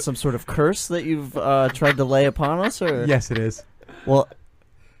 Is that some sort of curse that you've tried to lay upon us? Or? Yes, it is. Well,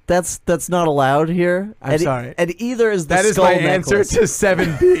 that's not allowed here. I'm sorry. And either is the That is skull my necklace. answer to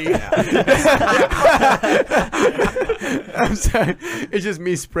 7B. I'm sorry. It's just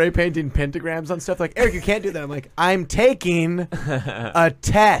me spray painting pentagrams on stuff. Like, Eric, you can't do that. I'm like, I'm taking a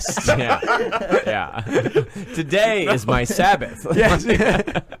test. Yeah. Today is my Sabbath. Yes.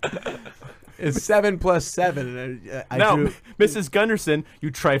 It's 7 plus 7. I Now, drew. Mrs. Gunderson, you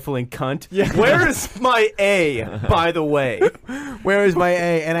trifling cunt. Where is my A, by the way? Where is my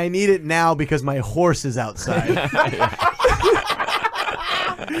A? And I need it now because my horse is outside.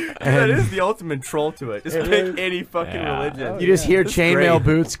 That is the ultimate troll to it. Just pick any fucking religion. You just hear That's chainmail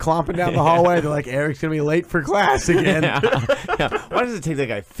great. boots clomping down the hallway. They're like, Eric's going to be late for class again. Why does it take that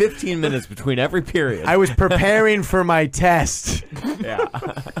guy 15 minutes between every period? I was preparing for my test. Yeah.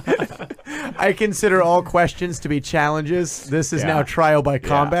 I consider all questions to be challenges. This is now trial by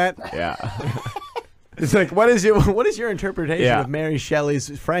combat. Yeah. It's like, what is your interpretation Yeah. of Mary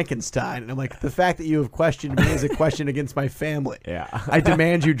Shelley's Frankenstein? And I'm like, the fact that you have questioned me is a question against my family. Yeah. I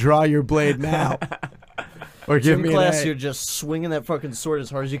demand you draw your blade now. Or give Gym me class, an A. you're just swinging that fucking sword as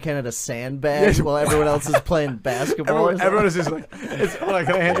hard as you can at a sandbag while everyone else is playing basketball. Everyone is just like, hold on,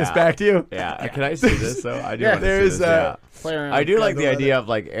 can I hand this back to you? Yeah. Can I see this though? I do. Yeah, want to there see is, this, yeah. I do like the idea of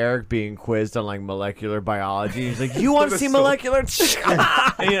like Eric being quizzed on like molecular biology. He's like, "You want to see molecular?" And,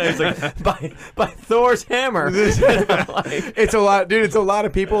 you know, he's like, "By Thor's hammer." It's a lot, dude. It's a lot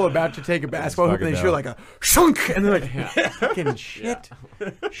of people about to take a basketball hoop and they shoot like a shunk, and they're like, "Fucking shit."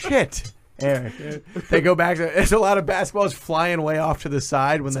 Eric, they go back to. It's a lot of basketballs flying way off to the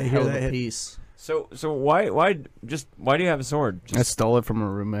side when they hear that hit. Piece. So why do you have a sword? I stole it from a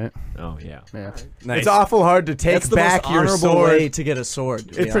roommate. Oh yeah. Nice. It's awful hard to take That's the back most your honorable sword. way to get a sword. to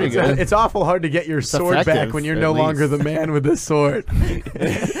be It's pretty honest. good. It's awful hard to get your sword back effective, when you're at no least. longer the man with the sword.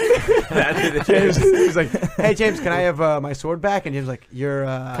 James was like, "Hey James, can I have my sword back?" And James was like, "You're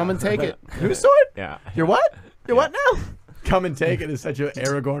Come and take it. whose sword? Yeah. You're what? You're what now? Come and take it" is such an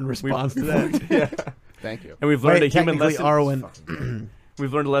Aragorn response to that. Thank you. And we've learned Wait, a human technically lesson. Arwen.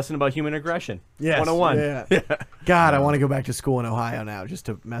 We've learned a lesson about human aggression. Yes. 101. Yeah. God, I want to go back to school in Ohio now just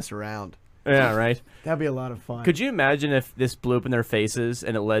to mess around. Yeah, right. That'd be a lot of fun. Could you imagine if this blew up in their faces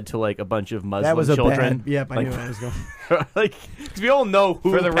and it led to like a bunch of Muslim that was a children? bad. Yep, I like, knew where I was going. like, because we all know who.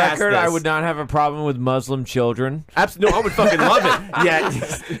 For the passed record, I this. would not have a problem with Muslim children. Absolutely, no, I would fucking love it. Yeah.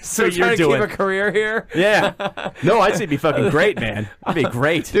 So You're trying you're to doing. keep a career here, Yeah. No, I'd say it'd be fucking great, man. It'd be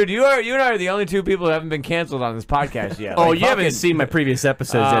great. dude. You and I are the only two people who haven't been canceled on this podcast yet. Oh, Like, you haven't fucking- seen my previous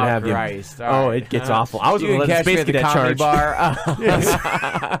episodes yet, have you? Christ. All Oh, right. it gets awful. I was You going to can let catch me space at the cadet comedy charge.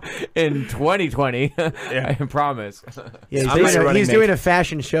 bar in 2020. I promise. Yeah, I'm not your running he's mate. doing a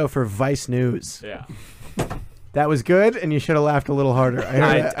fashion show for Vice News. Yeah. That was good, and you should have laughed a little harder.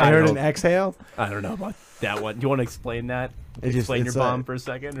 I heard an exhale. I don't know about that one. Do you want to explain that? It just- Explain your it's bomb like- for a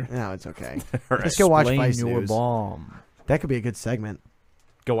second? Or? No, it's okay. All right. Let's go watch Explain Vice your News. bomb. That could be a good segment.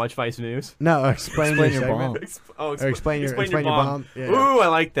 Go watch Vice News. No, explain Explain your your segment. bomb. Or explain your bomb. Yeah. Ooh, I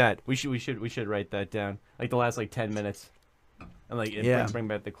like that. We should write that down. Like the last 10 minutes, and bring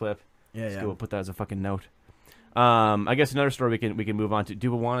back the clip. Yeah, Let's yeah. do it. We'll put that as a fucking note. I guess another story we can move on to.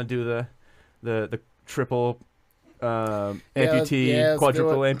 Do we want to do the triple amputee, let's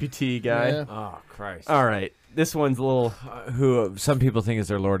quadruple do it. amputee guy? Yeah. Oh Christ. All right, this one's a little Who some people think is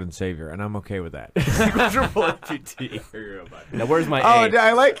their Lord and Savior, and I'm okay with that. quadruple amputee. Now, where's my Oh, A?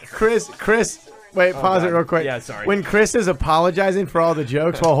 I like Chris. Wait, pause it real quick. Yeah, sorry. When Chris is apologizing for all the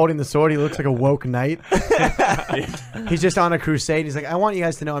jokes while holding the sword, he looks like a woke knight. He's just on a crusade. He's like, I want you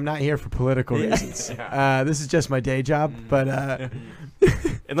guys to know I'm not here for political reasons. This is just my day job. But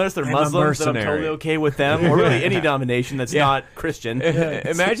Unless they're I'm a Muslims, then I'm mercenary. totally okay with them, or really any denomination that's not Christian.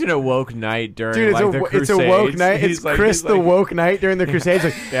 Imagine a woke knight during dude, the it's a woke Crusades. knight. He's It's like- Chris he's the like- woke knight during the Crusades.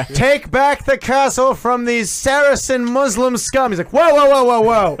 Like, take back the castle from these Saracen Muslim scum. He's like, whoa, whoa, whoa, whoa,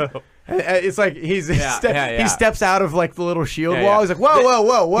 whoa. It's like he steps out of like the little shield Yeah, wall. yeah. He's like,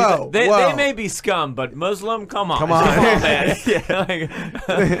 whoa. They may be scum, but Muslim, come on. Come on.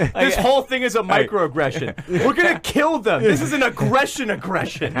 This whole thing is a microaggression. We're gonna kill them. This is an aggression.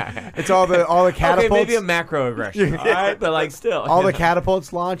 It's all the catapults. Okay, maybe a macroaggression. All right, but like still. All the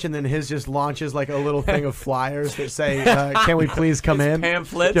catapults launch, and then his just launches like a little thing of flyers that say, "Can we please come in?"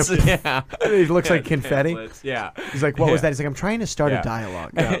 Pamphlets. Yeah. He looks like confetti. Pamphlets, yeah. He's like, "What was that?" He's like, "I'm trying to start a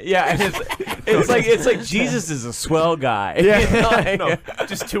dialogue." Yeah, and it's like Jesus is a swell guy. Yeah. No,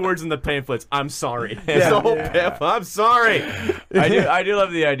 just 2 words in the pamphlets. I'm sorry. It's the whole pamphlet. I'm sorry. I do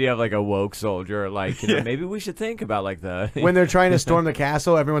love the idea of like a woke soldier. Like, you know, maybe we should think about like the When they're trying to storm the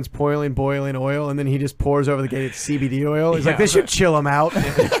castle, everyone's boiling oil, and then he just pours over the gate CBD oil. He's like, "This should chill him out."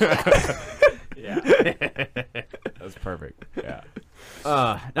 Yeah. That's perfect. Yeah.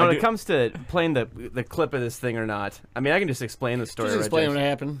 Now, when it comes to playing the clip of this thing or not, I mean, I can just explain the story. Just explain right, what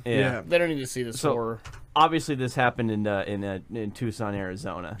happened. Yeah. They don't need to see this horror. Obviously, this happened in Tucson,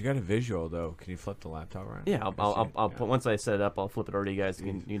 Arizona. You got a visual though. Can you flip the laptop around? Yeah, I'll put, once I set it up, I'll flip it over to you guys.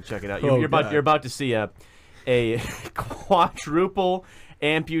 You can check it out. Oh, You're about to see a quadruple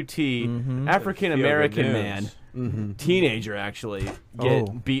amputee African American man, teenager actually,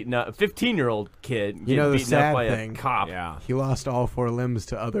 get beaten up. 15-year-old kid get the beaten sad up by thing? a cop. Yeah. He lost all 4 limbs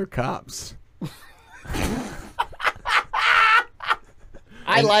to other cops.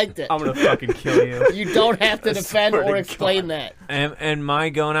 I liked it. I'm gonna fucking kill you. You don't have to defend swear or to explain that. And my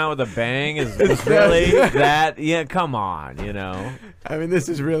going out with a bang is really that. Yeah, come on, you know. I mean, this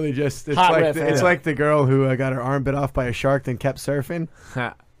is really just it's Hot like riff, it's yeah. like the girl who got her arm bit off by a shark, then kept surfing.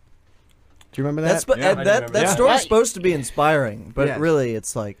 Do you remember that? That story's supposed to be inspiring, but Yes. really,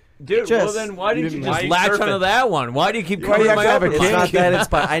 it's like, Dude, just, well then why did you why just you latch surfing? onto that one? Why do you keep Why do covering you have my to have a other kid? it's one? not that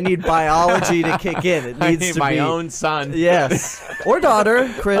inspiring. I need biology to kick in. It I needs need to my be own son. Yes, or daughter,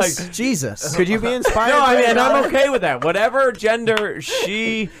 Chris. Jesus. Could you be inspired? No, by I mean, it? and I'm okay with that. Whatever gender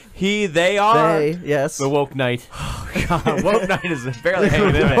she, he, they are. They, yes. The woke knight. God, woke night is barely hanging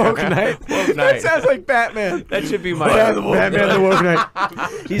in there. Woke Knight. Woke That night. sounds like Batman. That should be my. Batman the Woke Knight.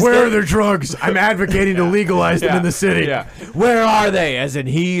 He's Where are getting- the drugs? I'm advocating to legalize them in the city. Yeah. Where are they? As in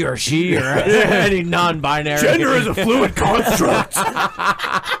he or she or any non-binary. Gender is a fluid construct.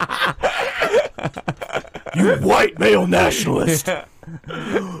 You white male nationalist. Yeah,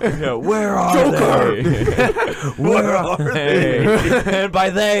 where are they? Where are they? And by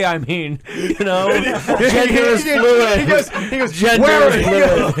they, I mean, you know, gender is fluid. He goes, Gender where is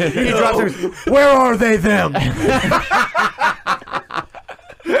fluid. He drops her. Where are they them?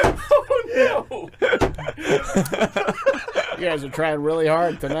 You guys are trying really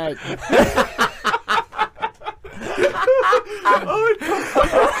hard tonight.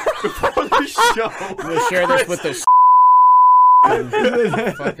 Before the show, I'm gonna share this with this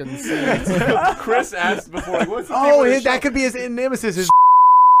fucking scenes. Chris asked before, like, what's the Oh, thing with the that could be his nemesis. His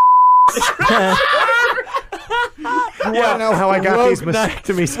You want to know how I got Woke these Night.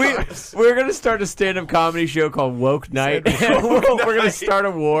 mastectomy scars? We're gonna start a stand-up comedy show called Woke Night. We're gonna start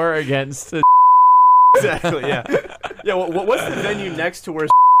a war against the. Exactly, yeah. Yeah, what's the venue next to where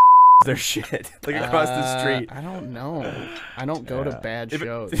their shit? Like across the street. I don't know. I don't go to bad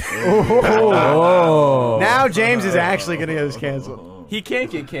shows. Oh. Now James is actually going to get us canceled. He can't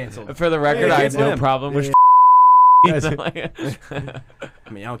get canceled. For the record, Yeah, I have it's no him. problem with. I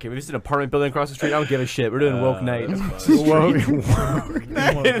mean, I don't care. If it's an apartment building across the street, I don't give a shit. We're doing woke night.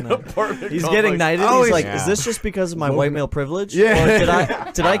 He's getting knighted. Oh, He's like, yeah. is this just because of my white male privilege? Yeah.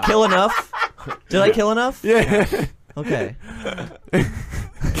 Or did I kill enough? Did I kill enough? Yeah. Okay.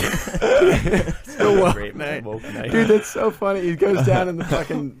 Great night. Woke night. Dude, that's so funny. He goes down in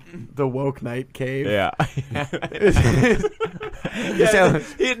the woke night cave. Yeah. Yeah.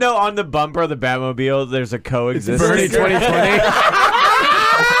 You know, on the bumper of the Batmobile, there's a coexist. Bernie sticker. 2020.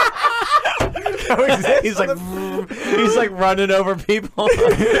 He's like running over people.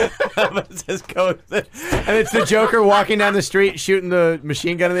 It says coexist. And it's the Joker walking down the street shooting the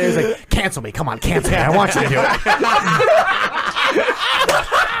machine gun in there. He's like, cancel me. Come on, cancel me. I want you to do it.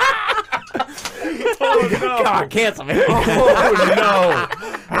 Oh, no. Come on, cancel me.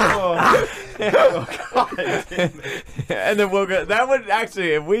 And then we'll go. That would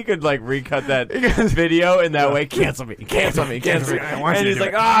actually, if we could like recut that video in that way, cancel me. I want And you he's to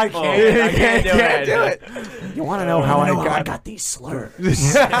like, do oh, I can't do it. You want to know how I got these slurs.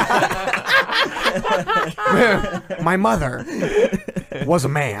 My mother was a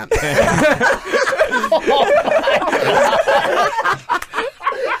man.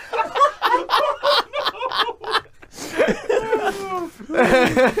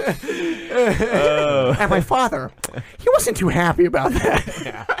 And my father, he wasn't too happy about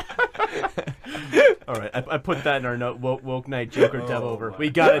that. All right, I put that in our note. Woke night Joker dub over. We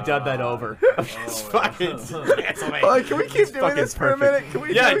gotta dub that over. Fucking cancel me. Can we keep doing this for a minute? Can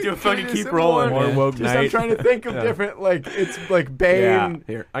we? Do fucking keep rolling. More woke Just, night. I'm trying to think of different it's like Bane.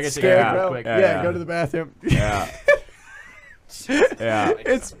 Here, I guess Scarecrow. quick. Yeah, go to the bathroom. Yeah. Yeah.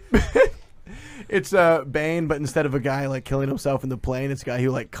 It's Bane, but instead of a guy like killing himself in the plane, it's a guy who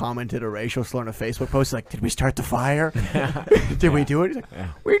like commented a racial slur on a Facebook post. Like, did we start the fire? Did we do it? He's like,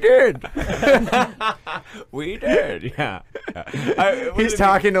 we did. We did. Yeah. He's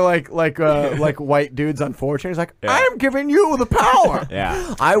talking to like white dudes on 4chan. He's like, I am giving you the power.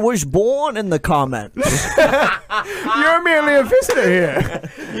 Yeah. I was born in the comments. You're merely a visitor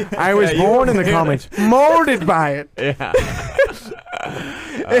here. I was born in the comments, molded by it. Yeah.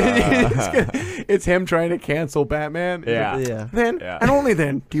 It's him trying to cancel Batman. Yeah. Yeah. Then and only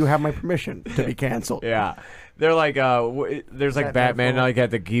then do you have my permission to be canceled. Yeah. They're like, there's like Batman like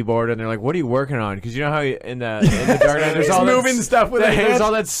at the keyboard, and they're like, "What are you working on?" Because you know how in the Dark Knight, there's all moving stuff with there's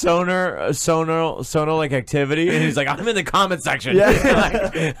all that sonar like activity, and he's like, "I'm in the comment section."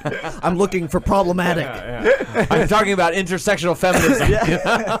 Yeah. I'm looking for problematic. Yeah. I'm talking about intersectional feminism.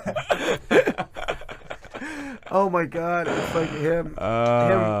 Oh my God, it's like him.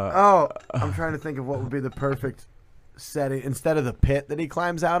 Oh, I'm trying to think of what would be the perfect setting instead of the pit that he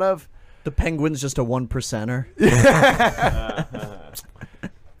climbs out of. The Penguin's just a 1%er.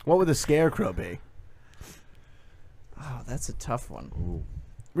 What would the Scarecrow be? Oh, that's a tough one. Ooh.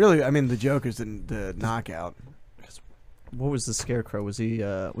 Really, I mean, the Joker's the knockout. What was the Scarecrow? Was he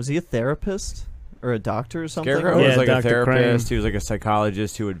a therapist or a doctor or something? Scarecrow Yeah, was like a Dr. therapist. Crane. He was like a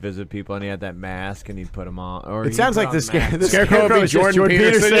psychologist who would visit people, and he had that mask, and he'd put him on. Or It sounds like the Scarecrow. Scarecrow would be is just Jordan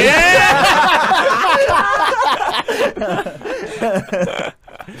Peterson.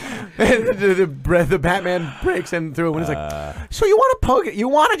 The Batman breaks in through and he's like, so you want to poke it? You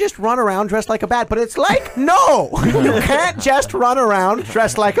want to just run around dressed like a bat? But it's like, no, you can't just run around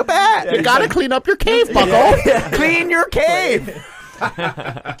dressed like a bat. You gotta clean up your cave, Bucko. Clean your cave.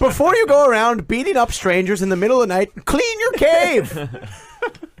 Before you go around beating up strangers in the middle of the night, clean your cave.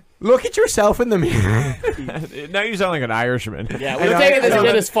 Look at yourself in the mirror. Now you sound like an Irishman. Yeah, we're taking this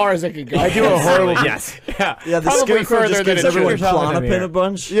bit as far as it could go. I do a horrible Yes. Yeah. Yeah, the Probably Scarecrow further just than gives it should. everyone You're telling him Klonopin here. a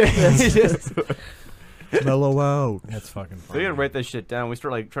bunch. Mellow out. That's fucking So funny. we gotta write this shit down. We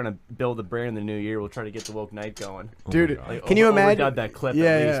start like trying to build the brand in the new year. We'll try to get the woke night going. Dude, Like, can you imagine? overdub that clip? Yeah,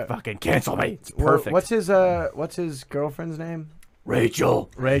 at least. yeah. Fucking cancel me. It's Well, perfect. What's his girlfriend's name?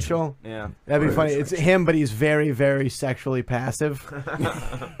 Rachel? Rachel. Yeah. That'd be funny. It's him, but he's very, very sexually passive.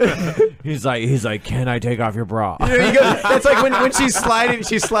 He's like, can I take off your bra? You know, he goes, that's like when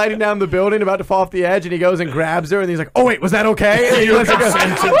she's sliding down the building, about to fall off the edge, and he goes and grabs her, and he's like, "Oh wait, was that okay?" And he lets her go.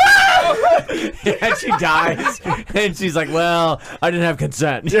 And she dies, and she's like, "Well, I didn't have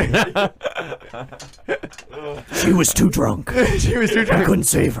consent." She was too drunk. She was too I drunk. couldn't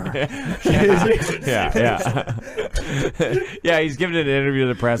save her. Yeah. Yeah, he's giving an interview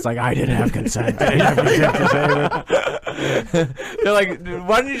to the press like, "I didn't have consent. I didn't have consent to save her." They're like,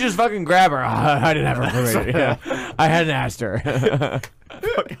 "Why didn't you just fucking grab her?" I didn't have her permission. Yeah. I hadn't asked her.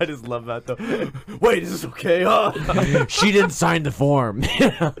 Fuck, I just love that though. Wait, is this okay? She didn't sign the form.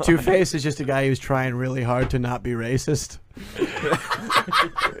 Two-Face is just a guy who's trying really hard to not be racist.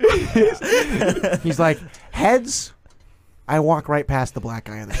 He's like, heads, I walk right past the black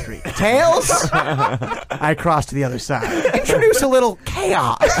guy on the street. Tails, I cross to the other side. Introduce a little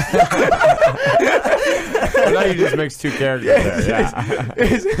chaos. Now you just mix two characters there. Yeah.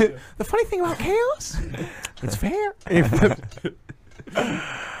 The funny thing about chaos, it's fair.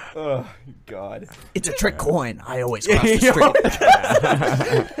 Oh God. It's a trick coin. I always cross the street.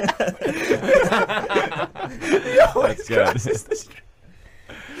 That's good.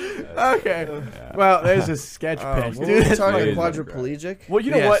 Okay. Well, there's a sketch pitch. What Dude, were we that's talking fucking- quadriplegic? Well,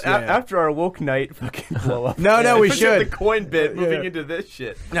 you know Yes, what? yeah. After our woke night fucking blow up. No, we Push up should. the coin bit, moving Yeah. into this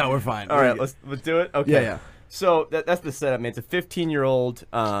shit. No, we're fine. All right, let's do it. Okay. Yeah. So that's the setup, man. It's a 15-year-old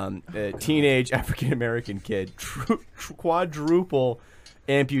teenage African American kid, quadruple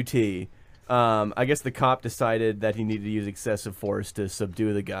amputee. I guess the cop decided that he needed to use excessive force to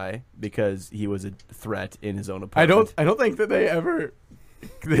subdue the guy because he was a threat in his own apartment. I don't think that they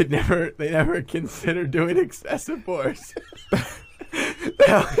never considered doing excessive force.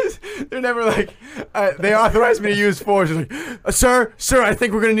 They're never like, they authorized me to use force. It's like, sir, I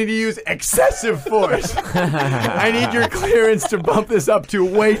think we're going to need to use excessive force. I need your clearance to bump this up to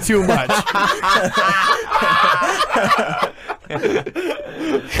way too much.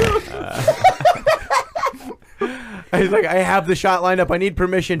 He's like, I have the shot lined up. I need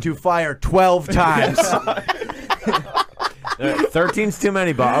permission to fire 12 times. 13's too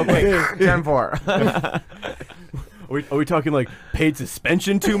many, Bob. Okay, 10-4. Are we talking like paid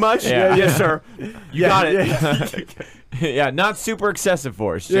suspension too much? Yeah. Yes, sir. You got it. Yeah, not super excessive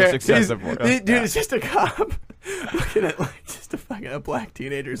force, just excessive force. Dude, it's just a cop looking at like just a black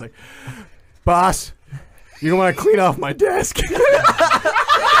teenager. He's like, boss, you don't want to clean off my desk.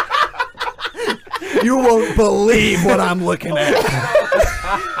 You won't believe what I'm looking at.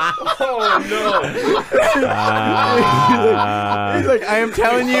 Oh no! He's like, I am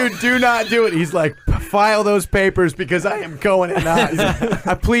telling you, do not do it. He's like, file those papers because I am going and not.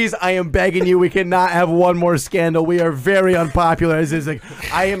 Like, please, I am begging you. We cannot have one more scandal. We are very unpopular. He's like,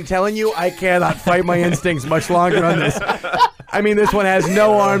 I am telling you, I cannot fight my instincts much longer on this. I mean, this one has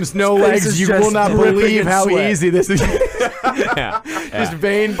no arms, no legs. You will not believe how easy this is. Just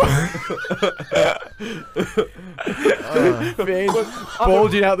vein. Veins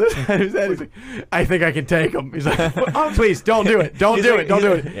bulging out this head. He's like, I think I can take him. He's like, please don't do it. Don't do it. Don't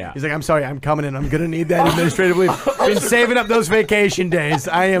do it. Yeah. He's like, I'm sorry, I'm coming in. I'm gonna need that administrative leave. Been saving up those vacation days.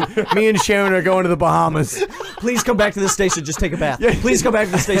 Me and Sharon are going to the Bahamas. Please come back to the station. Just take a bath. Please come back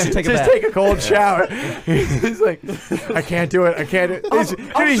to the station. Take a bath. Just take a cold shower. He's like, I can't do it. I can't do it. Officer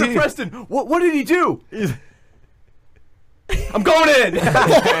Preston, what did he do? I'm going in.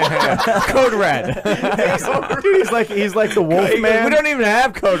 Code Red. Dude, he's like the wolf man. We don't even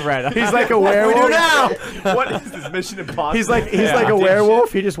have Code Red. He's like a werewolf. We do now. What is this Mission Impossible? He's like a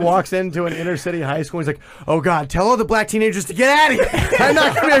werewolf. He just walks into an inner city high school. And he's like, oh God, tell all the black teenagers to get out of here. I'm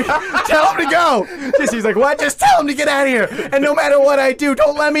not gonna tell them to go. He's like, what? Just tell them to get out of here. And no matter what I do,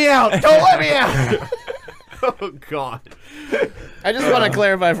 don't let me out. Don't let me out. Oh God. I just want to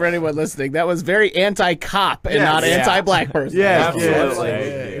clarify for anyone listening, that was very anti-cop and not anti-black person. Yeah, Absolutely.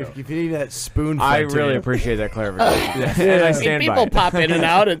 If you need that spoon, I really appreciate that clarification. And I stand People by it. pop in and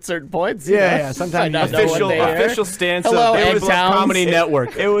out at certain points. you know? Yeah. Sometimes Might not know what they are. Official stance Hello, of Ed Endless Towns. Comedy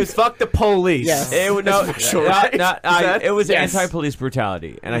Network. It was fuck the police. Yes. It was it was Yes. anti-police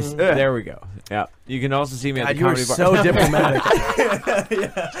brutality, and there we go. Yeah, you can also see me at the you were comedy bar. so diplomatic.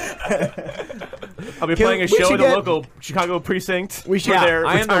 I'll be playing a we show should in the get- local Chicago precinct. We should. for their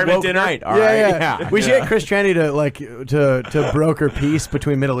I am the retirement woke dinner. knight. All right. Yeah. We should get Chris Tranny to broker peace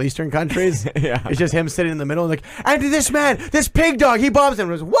between Middle Eastern countries. Yeah. It's just him sitting in the middle and like, and this man, this pig dog, he bombs him.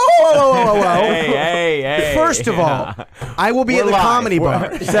 Whoa, whoa, whoa, whoa, whoa. Hey. First of all, I will be at the live. comedy bar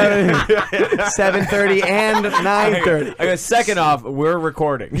 7:30 and 9:30. I go, second off, we're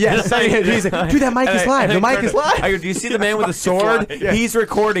recording. Yes, he's like, dude, that mic is live. The mic is live. I go, do you see the man with the sword? He's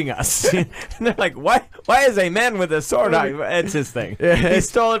recording us. And they're like, why is a man with a sword? It's his thing. He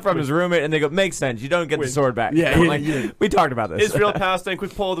stole it from his roommate, and they go, makes sense. You don't get the sword back. Yeah, I'm like, we talked about this. Israel, Palestine,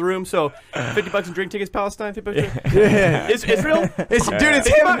 quick poll of the room. So, $50 in drink tickets, Palestine. $50. Yeah. Is Israel? Dude, it's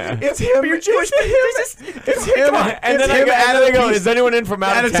him. It's him. You're Jewish. It's him. And then I go, is anyone in from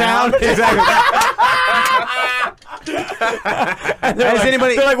out of town? Exactly. Has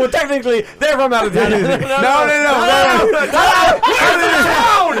anybody? They're like, well, technically, they're from out of town. No.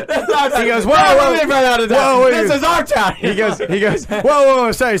 He goes, whoa. This is our town. He goes,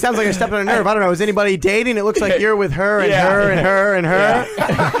 whoa, sorry, sounds like I stepped on a nerve. I don't know, is anybody dating? It looks like you're with her and her and her and her.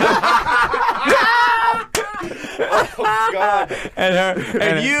 Oh God.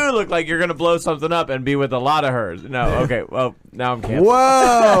 And you look like you're gonna blow something up and be with a lot of hers. No, okay, well, now I'm canceled.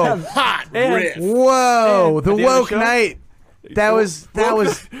 Whoa. Hot riff. Whoa, the At the end of the woke show? night. That was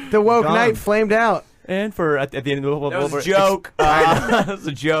the woke night flamed out. And for at the end of the That was a joke. That was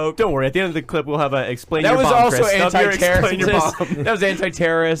a joke. Don't worry. At the end of the clip, we'll have a explain That your was bomb, also Chris. Explain your anti-terrorist. bomb. That was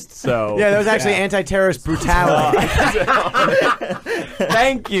anti-terrorist. So Yeah, that was actually anti-terrorist brutality.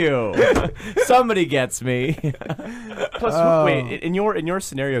 thank you. Somebody gets me. Plus, wait. In your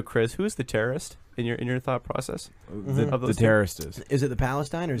scenario, Chris, who's the terrorist in your thought process? Of those two? terrorist is. Is it the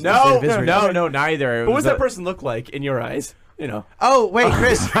Palestine or is it No, the state of Israel? no, neither. It But what was does that person look like in your eyes? You know. Oh wait,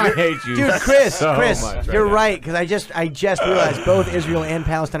 Chris. I hate you, Dude, Chris, so Chris, much you're now. right because I just realized both Israel and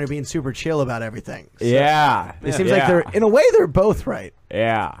Palestine are being super chill about everything. So Yeah, it seems like they're in a way they're both right.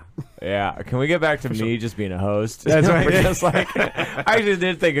 Yeah. Can we get back to me just being a host? That's right. Because, like, I actually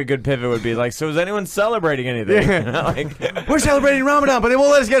did think a good pivot would be like, so is anyone celebrating anything? Like, We're celebrating Ramadan, but they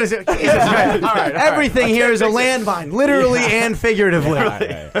won't let us get us. Jesus Christ. all right. Everything here is a landmine, literally and figuratively.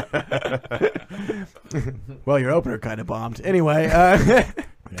 Well, your opener kind of bombed. Anyway.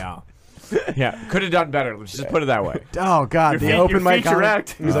 Yeah. Could have done better. Let's just put it that way. Oh God, the open mic feature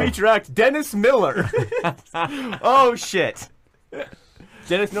act. Feature act. Dennis Miller. Oh shit.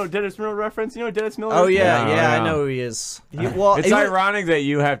 Dennis Miller reference. You know Dennis Miller? Oh yeah, No, I no. know who he is. Well, It's he was- ironic that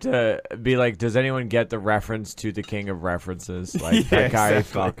you have to be like, does anyone get the reference to the king of references? Like, Yeah, that guy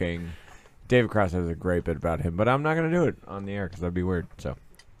exactly. fucking David Cross has a great bit about him, but I'm not gonna do it on the air because that'd be weird. So,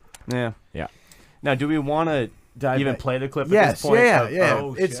 yeah. Now, do we want to even play the clip at Yes, this point? yeah.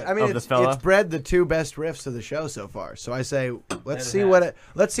 Oh, It's shit. I mean Of the it's fella? bred the 2 best riffs of the show so far. So I say let's see what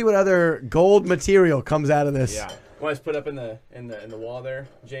other gold material comes out of this. Yeah. Want to put up in the wall there,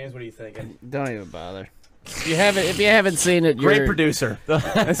 James? What are you thinking? Don't even bother. If you haven't seen it, Great you're producer.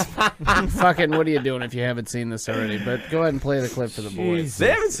 fucking. What are you doing if you haven't seen this already? But go ahead and play the clip for the boys. They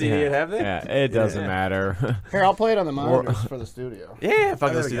haven't seen it, have they? yeah, it doesn't matter. Here, I'll play it on the monitors for the studio. Yeah,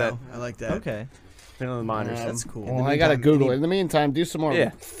 fuck, There let's we do go. that. I like that. Okay. Put it on the monitors. That's cool. Well, I gotta Google it. In the meantime, do some more Yeah.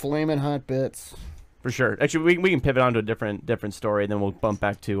 flaming hot bits. For sure. Actually, we can pivot on to a different story, and then we'll bump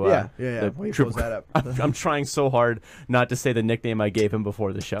back to Yeah. the While he triple. pulls that up. I'm trying so hard not to say the nickname I gave him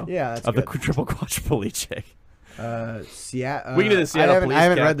before the show. Yeah, that's of good. the triple quadriplegic. Seattle. We can do the Seattle police I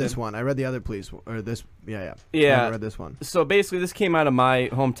haven't read captain. this one. I read the other police or this. Yeah. I Yeah. haven't read this one. So basically, this came out of my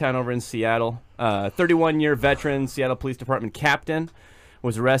hometown over in Seattle. 31-year veteran Seattle Police Department captain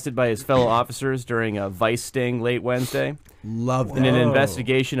was arrested by his fellow officers during a vice sting late Wednesday Love in that. an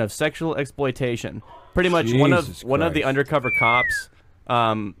investigation of sexual exploitation. Pretty much one of the undercover cops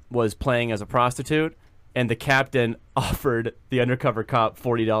was playing as a prostitute, and the captain offered the undercover cop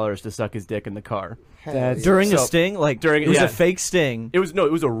 $40 to suck his dick in the car. During a sting, it was a fake sting. It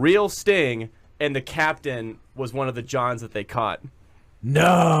was a real sting, and the captain was one of the Johns that they caught.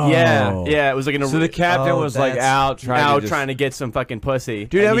 No. Yeah. It was like So the captain was like out trying to get some fucking pussy.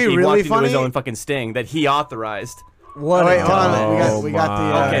 Dude, that'd be he really walked into funny. his own fucking sting that he authorized. What? Oh, wait, a hold on. dumb- We got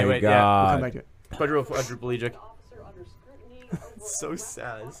the. Okay, wait, yeah. We'll come back to it. Quadriplegic. It's so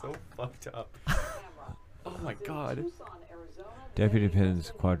sad. It's so fucked up. Oh my god. Deputy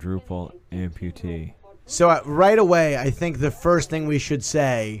Pins quadruple amputee. So right away, I think the first thing we should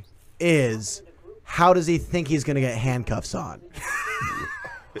say is, how does he think he's going to get handcuffs on?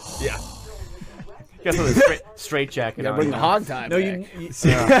 Yeah. Guess what? A straight jacket on. Bring the hog tie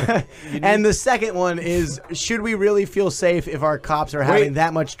back. And the second one is, should we really feel safe if our cops are having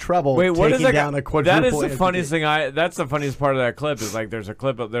that much trouble taking down a quadruple? That is the funniest thing. That's the funniest part of that clip. Is like there's a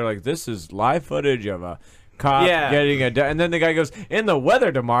clip up there like this is live footage of a cop getting and then the guy goes, in the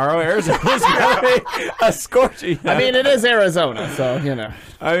weather tomorrow, Arizona's gonna be a scorching. I mean, it is Arizona, so you know.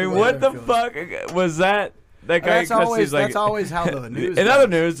 I mean, what the fuck was that? That guy, That's always, like, that's always how the news in goes. other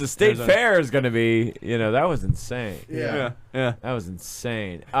news, the state fair is going to be, that was insane. Yeah. That was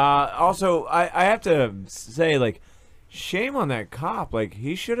insane. Also, I have to say, like, shame on that cop. Like,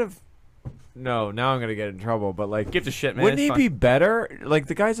 he should have. No, now I'm going to get in trouble. But, like, Gives a shit, man. Wouldn't It's he fine. be better? Like,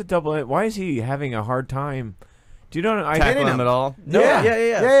 the guy's a double. Why is he having a hard time? Do you know? Tackling him at all? No.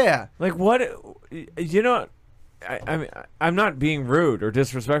 Yeah. Like, what? I mean, I'm not being rude or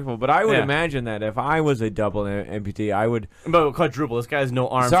disrespectful, but I would imagine that if I was a double amputee, I would. But quadruple. This guy has no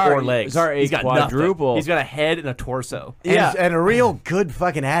arms or legs. He's got quadruple. Nothing. He's got a head and a torso. And a real good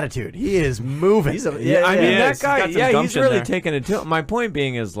fucking attitude. He is moving. I mean, that guy. He's got some He's gumption really there. taking it to. My point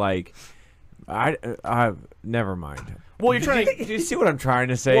being is like, I never mind. Well, you're trying to. Do you see what I'm trying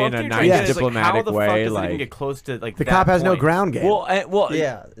to say Well, in if a you're nice trying to get this, diplomatic how the way? fuck does it Like, even get close to like The that cop has no point? ground game. well,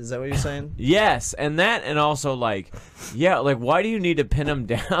 Yeah, is that what you're saying? yes, and also like, like, why do you need to pin him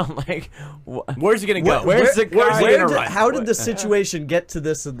down? Like, Where's he gonna go? Where's the guy? he gonna run? How did the situation get to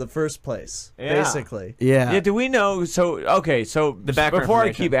this in the first place? Yeah. Basically. Yeah. Yeah, do we know? So The background before I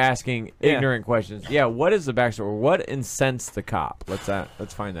information. keep asking ignorant questions, what is the backstory? What incensed the cop? Let's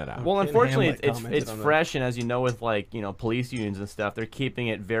find that out. Well, Ken unfortunately, Hamlet it's commented it's on that. fresh, and as you know, with like police unions and stuff, they're keeping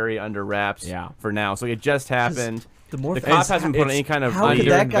it very under wraps. For now, so it just happened. The more The cop hasn't put any kind of how could under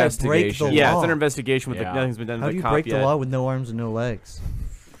that guy break the investigation. law? Yeah, it's under investigation. With Yeah. nothing's been done How with do you the cop break yet. the law with no arms and no legs?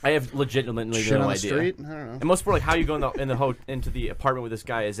 I have legitimately Shit no on the idea. street? I don't know. And most for like how you go into the apartment where this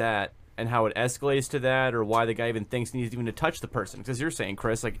guy is at, and how it escalates to that, or why the guy even thinks he needs even to touch the person. Because you're saying,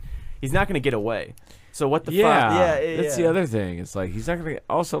 Chris, like he's not going to get away. So what the fuck? That's the other thing. It's like he's not gonna.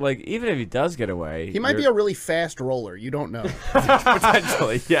 Also, like even if he does get away, He might be a really fast roller. You don't know.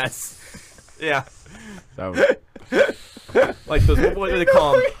 Potentially, yes. Yeah. So, Like those. What do they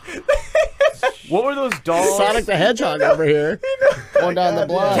call them? What were those dolls? Sonic the Hedgehog over here, going down the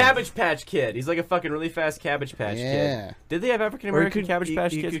block. Cabbage Patch Kid. He's like a fucking really fast Cabbage Patch Yeah. Kid. Did they have African American Cabbage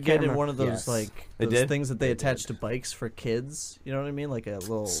Patch you Kids? could I get can't in remember. one of those Yes. like They those did? things that they attach to bikes for kids. You know what I mean? Like a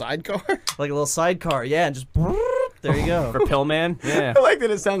little Sidecar. like a little sidecar. Yeah, and just there you go. For Pillman. Yeah. I like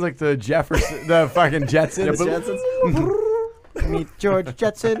that it sounds like the Jefferson, the fucking Jetsons. Meet George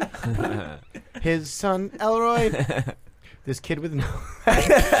Jetson, his son Elroy, this kid with no.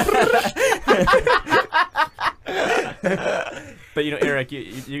 But Eric,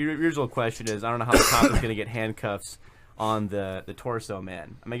 your original question is, I don't know how the cop is going to get handcuffs on the torso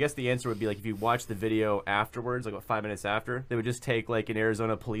man. I mean, I guess the answer would be like if you watch the video afterwards, like about 5 minutes after, they would just take like an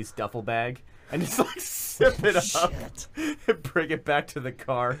Arizona police duffel bag and just like zip it up and bring it back to the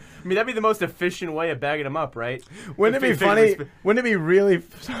car. I mean, that'd be the most efficient way of bagging them up, right? Wouldn't it be funny? Wouldn't it be really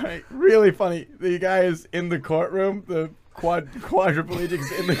funny? The guy is in the courtroom. The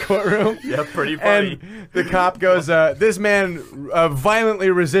quadriplegic's in the courtroom. Yeah, pretty funny. And the cop goes, "This man violently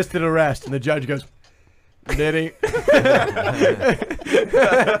resisted arrest," and the judge goes, "Did he?"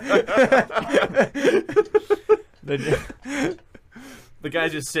 The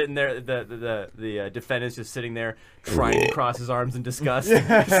guy's just sitting there. The defendant's just sitting there, trying to cross his arms in disgust.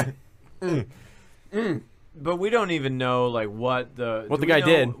 But we don't even know like what the guy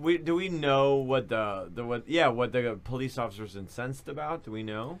did. Do we know what what the police officer's incensed about? Do we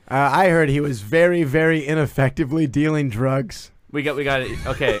know? I heard he was very, very ineffectively dealing drugs. We got it.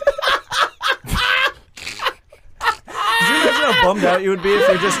 Okay. Could you imagine how bummed out you would be if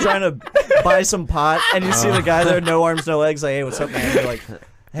you're just trying to buy some pot and you see the guy there, no arms, no legs, like, hey, what's up, man? You're like,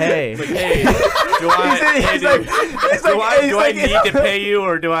 hey. Like, hey, do I need to pay you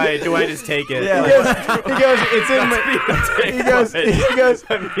or do I just take it? Yeah. He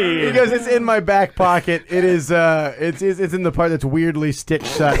goes, it's in my back pocket. It is it's in the part that's weirdly stitched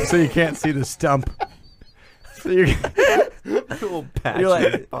shut, so you can't see the stump. So you're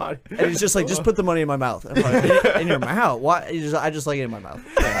like, and he's just like, just put the money in my mouth. I'm like, in your mouth? Why? I just like it in my mouth.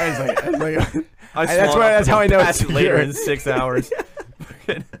 That's how I know it's later in 6 hours.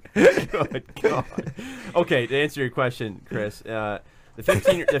 Good God. Okay, to answer your question, Chris, the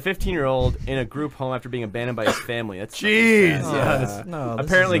 15-year-old in a group home after being abandoned by his family. That's jeez.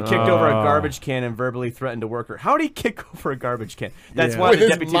 Apparently kicked over a garbage can and verbally threatened a worker. How did he kick over a garbage can? That's why the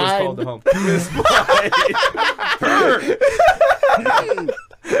deputy was called to home. With his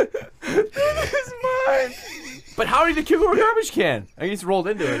mind. But how did he kick over a garbage can? I guess he rolled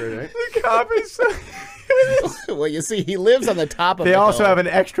into it, right? The cop is so... Well, you see, he lives on the top of it. They also have an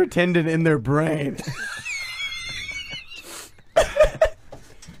extra tendon in their brain.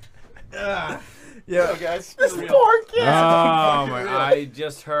 Yeah, guys. This poor kid. Oh my! I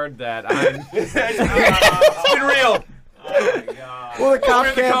just heard that. It's been real. Oh my God. Well, the cop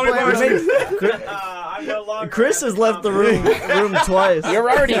can't blame I'm no longer. Chris has left the room twice.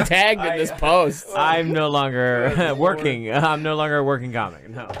 You're already tagged in this post. I'm no longer working. I'm no longer a working comic.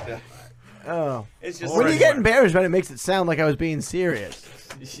 No. Oh. It's just when you get embarrassed, but it makes it sound like I was being serious.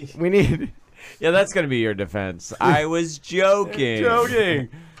 We need. Yeah, that's gonna be your defense. I was joking.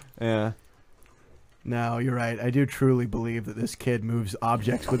 Yeah. No, you're right. I do truly believe that this kid moves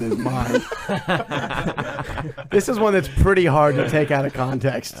objects with his mind. This is one that's pretty hard to take out of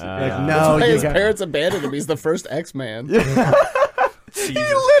context. Like, no, his parents abandoned him. He's the first X-Man. He literally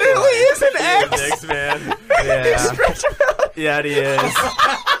is an X. Man. Yeah. Yeah, he is.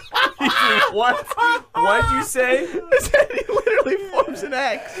 What? What'd you say? I said he literally forms an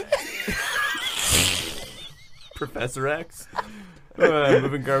X. Professor X.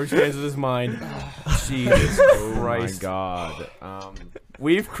 Moving garbage cans with his mind. Jesus Christ. Oh my God.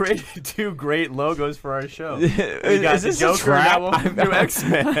 We've created 2 great logos for our show. We got Is this the a Joker trap? and that one from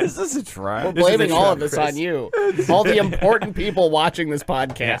X-Men. Is this a trap? We're blaming all of this Chris. on you. All the important people watching this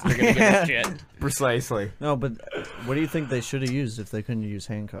podcast are going to give a shit. Precisely. No, but what do you think they should have used if they couldn't use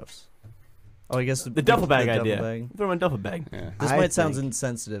handcuffs? Oh, I guess The duffel bag idea. Duffel bag. Throw him in a duffel bag. Yeah. This might sound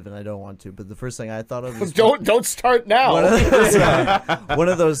insensitive, and I don't want to, but the first thing I thought of was Don't start now. one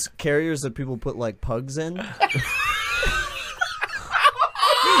of those carriers that people put like pugs in. To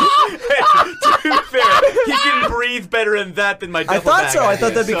be fair, he can breathe better in that than my duffel I thought bag so. I idea.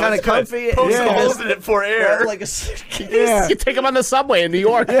 thought that'd be kind of it's good. comfy. Poke Yeah. holes in it for air. Like a Yeah. You take him on the subway in New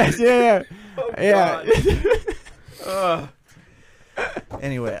York. Yeah.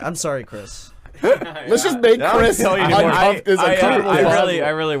 Anyway, I'm sorry, Chris. Let's just make Chris tell you anymore. uncomfortable. I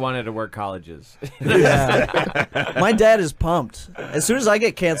really wanted to work colleges. My dad is pumped. As soon as I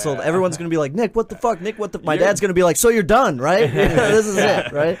get canceled, everyone's gonna be like, "Nick, what the fuck? Nick, what the?" My dad's gonna be like, "So you're done, right? This is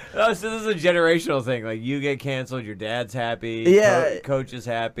it, right?" Oh, so this is a generational thing. Like you get canceled, your dad's happy. Yeah. Coach is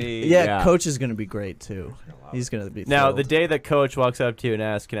happy. Yeah, Coach is gonna be great too. He's gonna be Now, thrilled. the day that Coach walks up to you and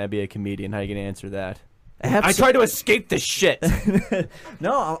asks, "Can I be a comedian?" How are you gonna answer that? I tried to escape the shit.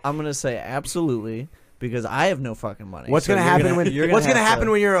 No, I'm gonna say absolutely because I have no fucking money. What's So gonna you're happen when you're What's gonna have happen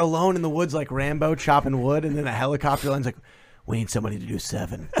to- when you're alone in the woods like Rambo chopping wood, and then a helicopter lands like, "We need somebody to do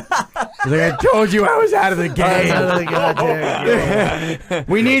 7." He's like, I told you I was out of the game.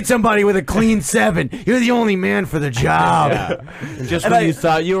 We need somebody with a clean 7. You're the only man for the job. Just when you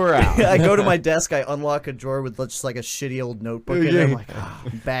thought you were out. I go to my desk, I unlock a drawer with just like a shitty old notebook in it. I'm like,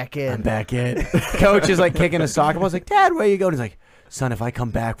 I'm back in. I'm back in. Coach is like kicking a soccer ball. I was like, Dad, where you going? He's like, son, if I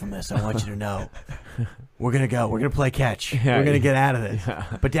come back from this, I want you to know. We're gonna go. We're gonna play catch. We're gonna get out of this.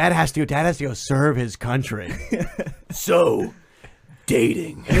 But Dad has to go serve his country. So,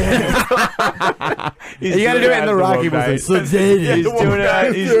 dating. You gotta do it in the Rocky voice. So dating. He's doing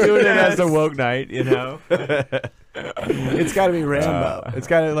it as the woke night, you know. It's gotta be Rambo. It's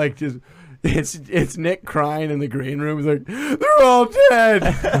gotta like just. It's Nick crying in the green room. He's like, they're all dead.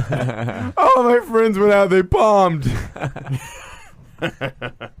 All my friends went out. They bombed.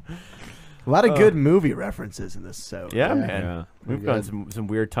 A lot of good movie references in this show. Yeah, man. Yeah. We've gone some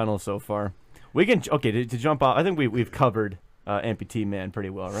weird tunnels so far. We can to jump off. I think we've covered Amputee Man pretty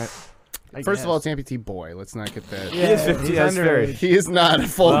well, right? First of all, it's Amputee Boy. Let's not get that. Yeah, he is 15. That's very. He is not a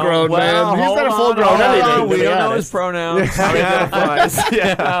full-grown man. He's not a full-grown man. We don't know his pronouns.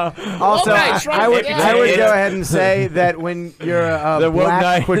 Also, I would go ahead and say that when you're a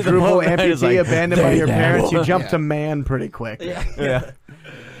black quadruple amputee abandoned by your parents, you jump to man pretty quick. Yeah.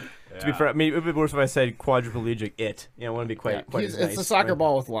 To be fair, I mean, it would be worse if I said quadriplegic. I want to be quite. It's nice, a soccer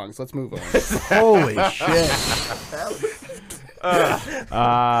ball with lungs. Let's move on. Holy shit!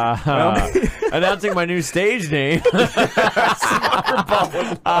 Announcing my new stage name. Soccer ball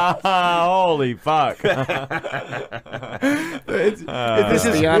with holy fuck! This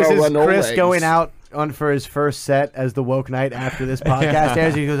is Chris going out for his first set as the woke night after this podcast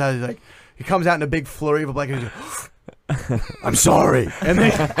airs. He goes out. He's like, he comes out in a big flurry of a blanket. I'm sorry. And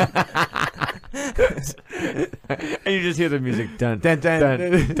then and you just hear the music dun dun dun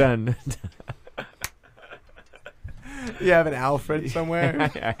dun. dun. You have an Alfred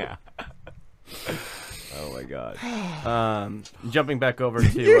somewhere. Yeah. Oh my god. Jumping back over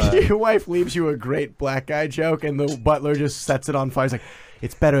to your wife leaves you a great black guy joke, and the butler just sets it on fire. He's like,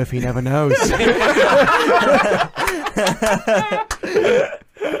 it's better if he never knows.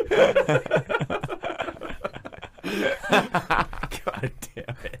 God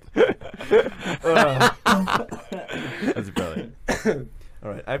damn it. That's brilliant. All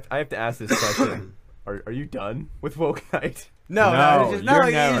right, I have to ask this question. Are you done with Woke Night? No,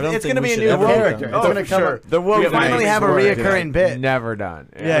 it's going to be a new character. It's going to come up. The Woke Night finally have a reoccurring bit. Never done.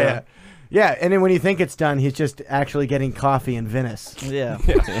 Yeah, and then when you think it's done, he's just actually getting coffee in Venice. Yeah.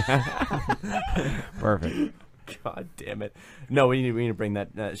 Perfect. God damn it. No, we need to bring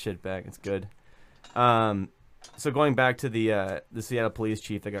that shit back. It's good. So going back to the Seattle police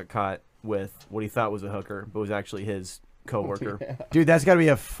chief that got caught with what he thought was a hooker, but was actually his coworker. Dude, that's got to be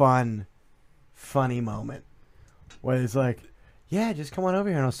a funny moment where it's like, yeah, just come on over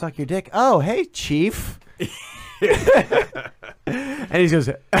here and I'll suck your dick. Oh, hey, chief. And he goes,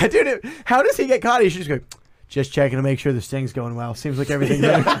 dude, how does he get caught? He should just go, just checking to make sure this thing's going well. Seems like everything's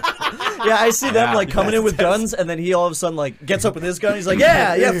going. Yeah, I see them like coming in with guns, and then he all of a sudden like gets up with his gun. He's like,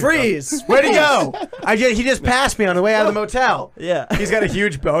 yeah, freeze. Where'd he go? He just passed me on the way out of the motel. Yeah. He's got a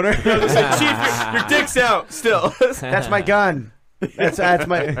huge boner. Chief, your dick's out still. That's my gun. That's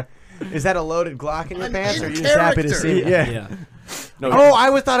my... Is that a loaded Glock in your pants, or are you just happy to see it? Yeah. No,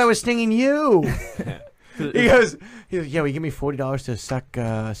 thought I was stinging you. He goes, yeah, will you give me $40 to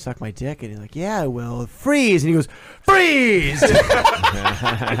suck my dick? And he's like, yeah, I will. Freeze. And he goes, freeze.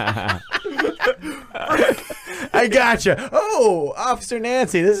 I gotcha. Oh, Officer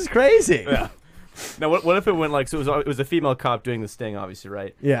Nancy, this is crazy. Yeah. Now, what if it went like, so it was a female cop doing the sting, obviously,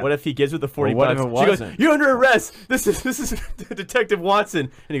 right? Yeah. What if he gives her the $40? What if it wasn't? She goes, you're under arrest. This is Detective Watson.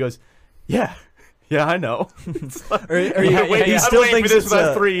 And he goes, yeah, I know. He still thinks for this for the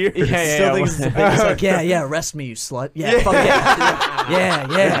last 3 years. He still thinks it's a bit. He's like, yeah, arrest me, you slut. Yeah, fuck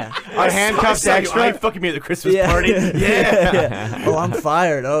yeah. Are handcuffs extra? You fucking me at the Christmas party. Yeah. Oh, I'm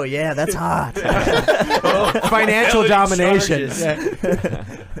fired. Oh, yeah, that's hot. Financial domination.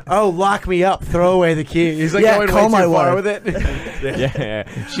 Oh, lock me up. Throw away the key. He's like, going call way my too far wife. with it.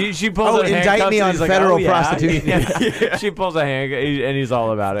 Yeah. She pulls a indict me on federal prostitution. Yeah. She pulls a hand, and he's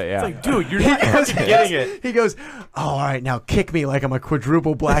all about it. Yeah. It's like, dude, you're not getting it. He goes, oh, all right, now kick me like I'm a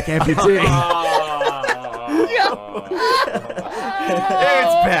quadruple black amputee.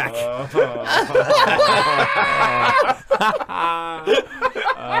 It's back.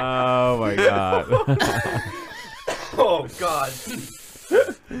 Oh my god. Oh god.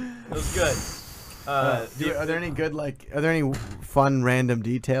 That was good. Are there any good are there any fun random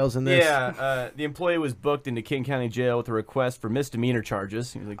details in this? Yeah, the employee was booked into King County Jail with a request for misdemeanor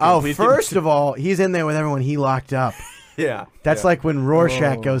charges. He was like, first of all, he's in there with everyone he locked up. Yeah. That's like when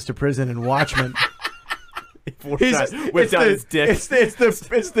Rorschach goes to prison in Watchmen. Whipped out his dick. It's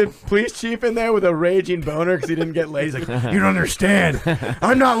the police chief in there with a raging boner because he didn't get laid. He's like, you don't understand.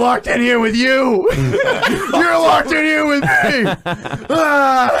 I'm not locked in here with you. You're locked in here with me.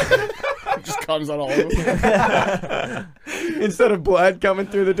 It just comes out all over. Instead of blood coming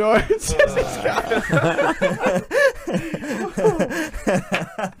through the door, it's just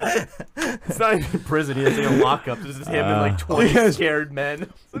It's not even prison. He has like a lockup. This is him and like 20 scared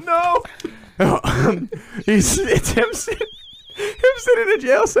men. No. It's him sitting in a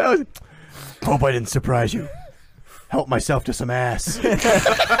jail cell. Hope I didn't surprise you. Help myself to some ass.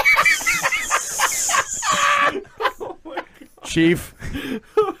 Chief.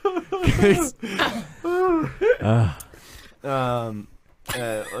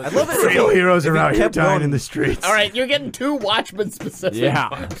 I love it. Real heroes are out here dying in the streets. All right, you're getting too Watchmen specific. Yeah.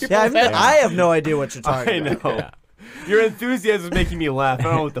 I have no idea what you're talking about. I know. Your enthusiasm is making me laugh. I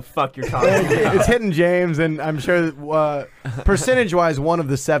don't know what the fuck you're talking about. It's hitting James, and I'm sure percentage-wise, one of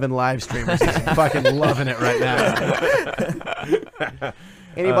the 7 live streamers is fucking loving it right now.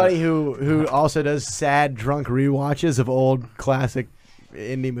 Anybody who also does sad, drunk rewatches of old classic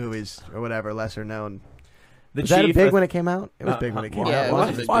indie movies or whatever, lesser known. Was that big when it came out? It was big when it came out. Yeah, it was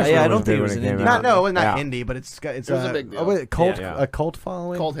a big I don't think it was an indie. No, it was not indie, but it's a big deal. a cult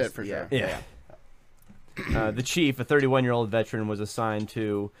following. Cult hit for sure. Yeah. The chief, a 31-year-old veteran, was assigned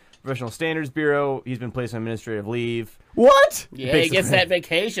to Professional Standards Bureau. He's been placed on administrative leave. What? Yeah, he gets that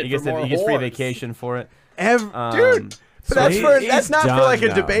vacation. He gets free vacation for it. Dude, but that's not for like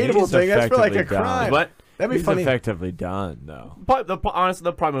a debatable thing. That's for like a crime. What? That'd be He's funny. effectively done, though. Honestly,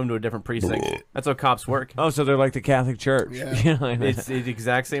 they'll probably move him to a different precinct. That's how cops work. Oh, so they're like the Catholic Church. Yeah. You know, like It's the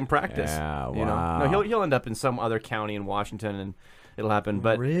exact same practice. Yeah, You know? wow. No, he'll end up in some other county in Washington, and it'll happen.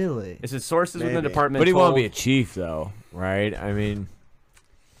 But Really? it's his sources within the Maybe. department. But he won't told- be a chief, though, right? I mean,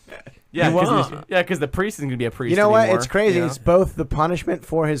 Yeah, He won't. because the priest isn't gonna be a priest. You know what? anymore, It's crazy. you know? It's both the punishment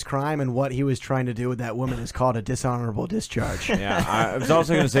for his crime and what he was trying to do with that woman is called a dishonorable discharge. yeah. I was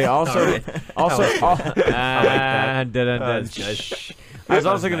also going to say, also, I like that. That's good. I was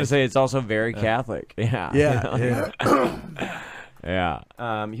also going to say it's also very Catholic. Yeah. Yeah. Yeah.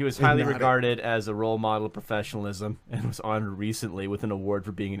 He was highly Not it. regarded as a role model of professionalism and was honored recently with an award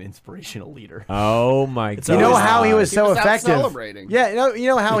for being an inspirational leader. Oh my god. You know how he was He so was out effective? celebrating. Yeah, you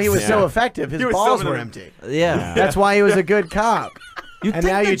know how he was so Yeah. effective? His He was balls so were effective. empty. Yeah. That's why he was a good cop. You'd And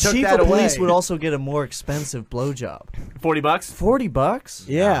think now the you took chief that of police away. would also get a more expensive blowjob. $40? $40?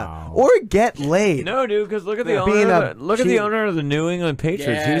 Yeah. No. Or get laid. No, dude, because look at the Being owner. a Look at the cheap- owner of the New England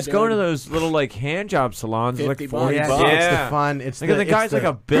Patriots. Yeah, he was going to dude. those little like hand job salons for like 50 $40 Yeah, bucks. it's Yeah. the fun. It's Look at the guy's like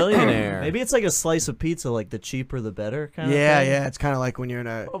a billionaire. Maybe it's like a slice of pizza, like the cheaper the better kind of Yeah, thing. yeah. It's kind of like when you're in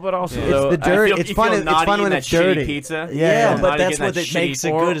a. Oh, but also It's though, the dirt. You feel- It's you fun. feel It's naughty fun when eating it's that shitty dirty. pizza? Yeah, Yeah, Naughty but that's getting what that it makes shitty-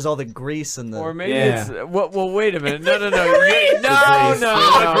 it or- good is all the grease and the. or maybe Yeah. it's well. Wait a minute. No. What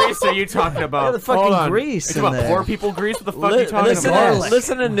No. grease are you talking about? Yeah, the fucking Hold on. grease It's in about there. poor people grease? What the fuck are you talking Listen, about?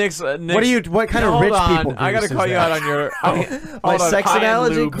 listen to Nick's. What kind of Hold rich on. people? I gotta grease call is you that? out on your. My hold on. sex high-end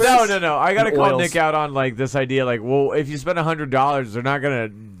analogy, lubes. Chris? No. I gotta call Oils. Nick out on like this idea. Like, well, if you spend $100, they're not gonna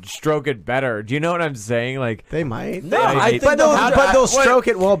stroke it better. Do you know what I'm saying? Like, They might. No, I think but they'll- they'll stroke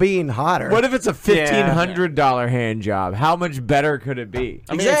it while being hotter. what if it's a $1,500 hand job? How much better could it be?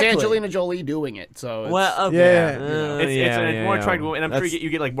 I mean, Exactly. it's Angelina Jolie doing it, so it's, Well, okay. Yeah. It's more attractive, and I'm sure That's- you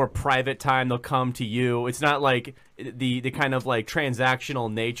get like more private time. They'll come to you. It's not like the kind of like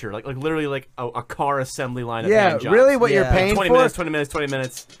transactional nature, like literally like a car assembly line. Of yeah, hand jobs. really, what you're Yeah. paying 20 for? minutes, 20 minutes, 20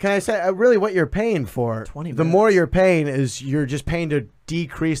 minutes. Can I say really what you're paying for? 20 The minutes. more you're paying is you're just paying to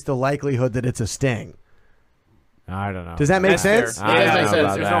decrease the likelihood that it's a sting. I don't know. Does that make That's fair. sense? Yeah, that makes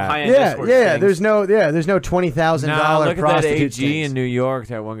sense. There's no that. high-end Yeah, escort yeah. things. There's no $20,000 Nah, look at that prostitute AG stings. in New York.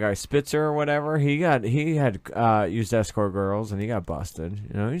 That one guy Spitzer or whatever. He had used escort girls and he got busted.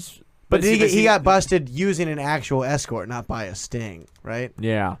 You know, he's But see, he got busted using an actual escort, not by a sting, right?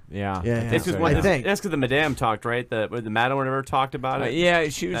 yeah. Yeah. It's because I think. that's because the madame talked, right? The madam or whatever talked about it. yeah,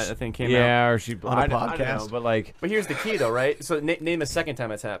 she was. That thing came yeah, or she On a I don't know, podcast. but like, But here's the key, though, right? So name a second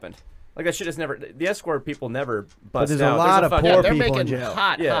time it's happened. Like that shit has never. The escort people never bust there's a out. lot of fucking- poor they're people in making jail.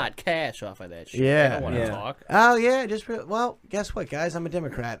 hot Yeah. cash off of that shit. Yeah. They don't want to Yeah. talk. Oh yeah, well, guess what, guys? I'm a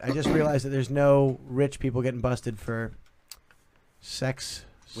Democrat. I just realized that there's no rich people getting busted for sex.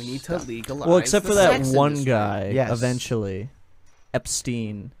 We need to legalize. Well, except the for that sex one industry. guy, Yes. eventually.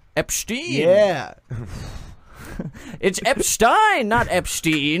 Epstein. Yeah. It's Epstein, not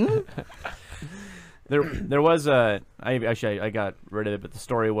Epstein. There was a. I got rid of it, but the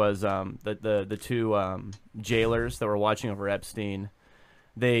story was that the two jailers that were watching over Epstein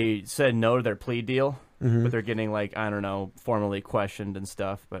they said no to their plea deal, but they're getting like, I don't know, formally questioned and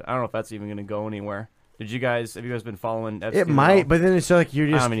stuff. But I don't know if that's even going to go anywhere. Have you guys been following Epstein? It might, but then it's like you're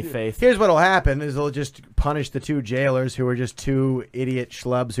just. I don't have any faith. Here's what'll happen: is they'll just punish the 2 jailers who were just 2 idiot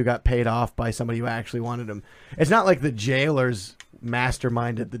schlubs who got paid off by somebody who actually wanted them. It's not like the jailers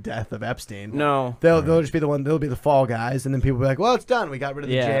masterminded the death of Epstein. No, they'll just be the one. They'll be the fall guys, and then people will be like, "Well, it's done. We got rid of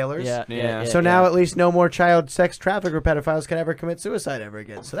the jailers." Yeah. So now at least no more child sex trafficker pedophiles can ever commit suicide ever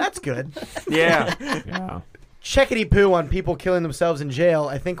again. So that's good. Yeah. Checkity poo on people killing themselves in jail.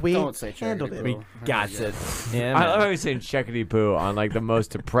 I think we Don't say handled it. We got it. Yeah, I love how he's saying checkity poo on like the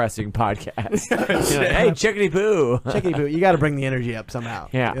most depressing podcast. Hey, checkity poo. Checkity poo. You got to bring the energy up somehow.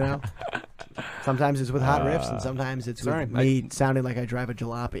 Yeah. You know? Sometimes it's with hot riffs, and sometimes it's with me sounding like I drive a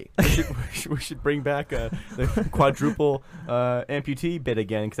jalopy. we should bring back the quadruple amputee bit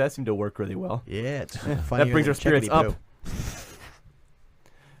again, because that seemed to work really well. Yeah, it's funny. That brings our spirits up.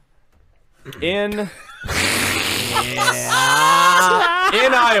 In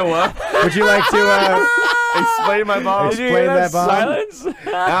Iowa. Would you like to explain my bomb? Explain that bomb. Silence.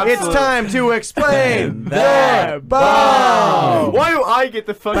 It's time to explain that bomb. Why do I get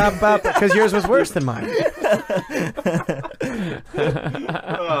the fucking? Because yours was worse than mine.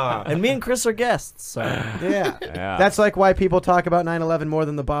 And me and Chris are guests. So. Yeah. That's like why people talk about 9/11 more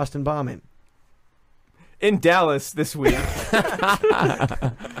than the Boston bombing. In Dallas this week.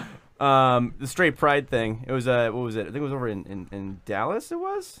 The straight pride thing. It was what was it? I think it was over in Dallas. It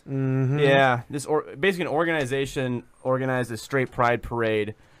was. Yeah. Basically an organization organized a straight pride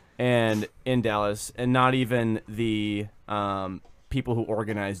parade, and in Dallas, and not even the people who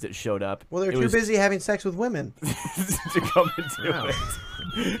organized it showed up. Well, they're too busy having sex with women to come and do it.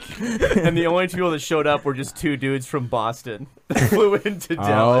 And the only 2 people that showed up were just 2 dudes from Boston that flew into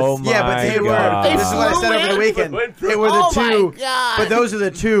Dallas. Oh my but they God. were. This is what I said over the weekend. They were the 2. But those are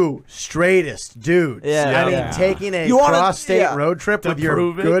the 2 straightest dudes. Yeah. I mean, taking a You wanna- cross-state road trip with your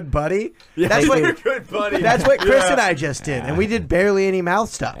prove it? good buddy. Yeah, That's what your good buddy. That's what Chris and I just did, and we did barely any mouth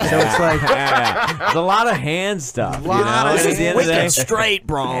stuff. So it's like There's a lot of hand stuff. A lot of at the end of the day, straight,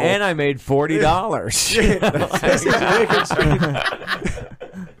 bro. and I made $40. this is wicked straight.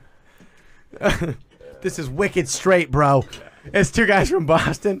 This is wicked straight, bro. It's 2 guys from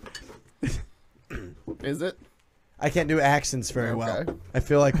Boston. Is it? I can't do accents very well. I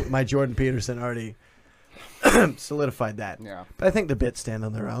feel like my Jordan Peterson already solidified that. Yeah. But I think the bits stand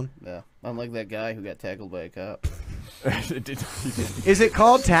on their own. Yeah. Unlike that guy who got tackled by a cop. Is it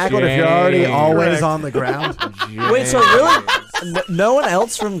called tackled if you're already always on the ground? Wait, so really, no one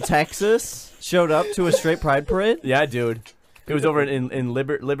else from Texas showed up to a straight pride parade? Yeah, dude. It was over in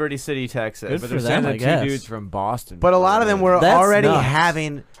Liberty City, Texas. Good But for they're them, sending I guess. 2 dudes from Boston. But a lot of them were That's already nuts.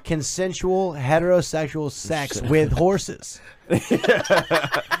 having consensual heterosexual sex with horses.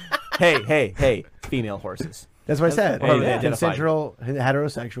 Hey, female horses. That's what I said. Hey, they identified. Consensual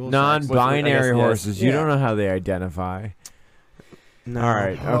heterosexual sex. non-binary I guess, horses. You yeah. don't know how they identify. No. All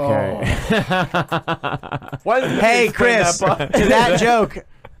right. Okay. Why did Hey, Chris, to that joke,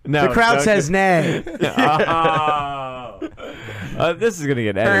 No, the crowd don't says nay. This is gonna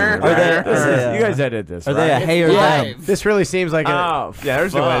get edited. Are they- You guys edit this. Are right? they a hey or them? This really seems like a... Oh, Yeah,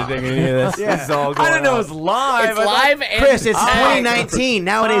 there's no fuck. editing any of this. Yeah. This is all going I didn't know it on. was live. It's live and Chris, it's tagged. 2019.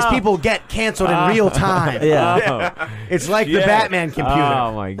 Nowadays, people get canceled in real time. Yeah. It's like the Yeah. Batman computer.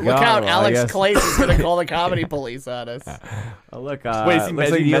 Oh my god! Look out, Well, I Alex guess- Clace is going to call the comedy police on us. Oh, look, Wait, is he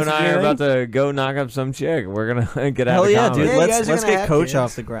looks like you and I messaging are about to go knock up some chick. We're gonna get out Hell of yeah, comedy. dude! Yeah, you guys Let's are gonna get have Coach kids.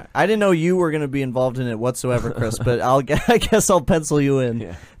 off the ground. I didn't know you were going to be involved in it whatsoever, Chris. But I guess I'll pencil you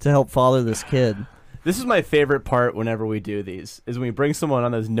in to help father this kid. This is my favorite part whenever we do these, is when we bring someone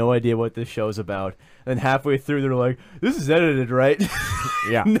on that has no idea what this show's about, and halfway through they're like, this is edited, right?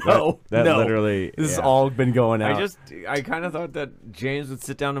 Yeah, No, that no. literally. This has yeah. all been going out. I kind of thought that James would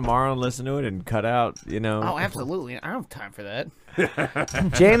sit down tomorrow and listen to it and cut out, Oh, absolutely. I don't have time for that.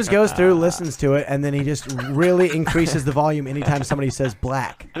 James goes through, listens to it, and then he just really increases the volume anytime somebody says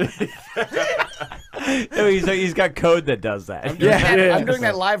black. No, he's got code that does that. I'm doing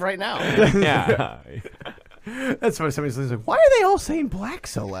that live right now. yeah. That's why somebody's like, why are they all saying black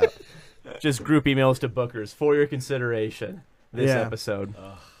so loud? Just group emails to bookers for your consideration this Yeah. episode.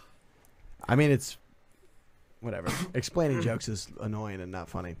 I mean, it's whatever. Explaining jokes is annoying and not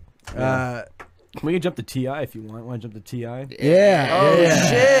funny. We can jump to TI if you want. Want to jump to TI? Yeah. Oh yeah.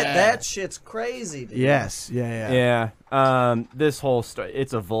 shit! That shit's crazy, dude. Yes. Yeah. This whole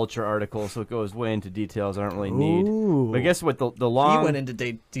it's a Vulture article, so it goes way into details I don't really need. Ooh. But I guess with the He long went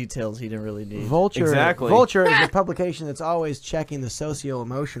into details he didn't really need. Vulture. Exactly. Vulture is a publication that's always checking the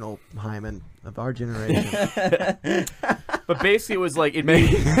socio-emotional hymen of our generation. But basically, it was like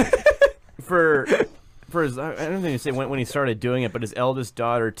for his, I don't think you say when he started doing it, but his eldest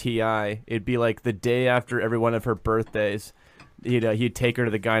daughter Ti, it'd be like the day after every one of her birthdays. He'd take her to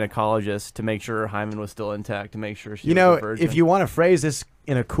the gynecologist to make sure her hymen was still intact, to make sure she was a virgin. If you want to phrase this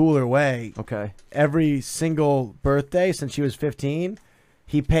in a cooler way, okay, every single birthday since she was 15,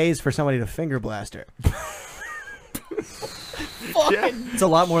 he pays for somebody to finger blast her. It's a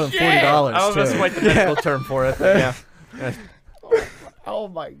lot more than $40. I don't know if that's quite the medical term for it. But yeah. Oh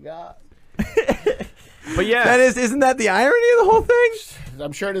my god. But yeah, isn't that the irony of the whole thing?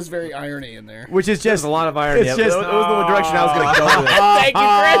 I'm sure there's very irony in there. Which is just there's a lot of irony. It's just it was the direction I was going to go with. Thank you,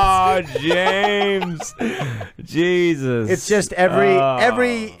 Oh, Chris. James. Jesus. It's just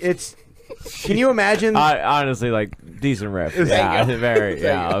it's. Can you imagine? Honestly, like decent riff. Yeah, very.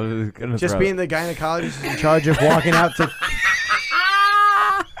 Yeah, I was gonna just being the gynecologist in charge of walking out to.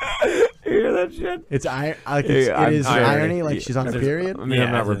 You hear that shit? It is irony, like she's on her period. I mean,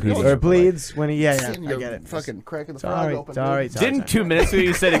 I'm not repeating. Or it bleeds when he. I get it. Fucking cracking the Sorry, frog open. sorry. Didn't 2 minutes ago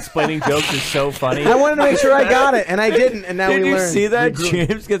you said explaining jokes is so funny? I wanted to make sure I got it, and I didn't, and now Did we you learned. see that?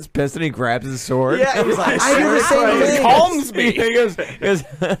 James gets pissed and he grabs his sword. Yeah, he was like, I do the same It thing. calms me. He goes,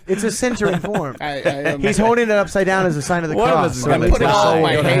 It's a cintering form. I am, He's holding it upside down as a sign of the One of cross. us is So gonna I'm it's putting not all so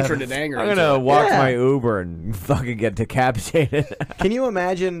my you don't have- hatred and anger. I'm into gonna it. walk Yeah. my Uber and fucking get decapitated. Can you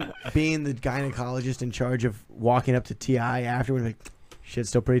imagine being the gynecologist in charge of walking up to Ti afterward? Like, shit's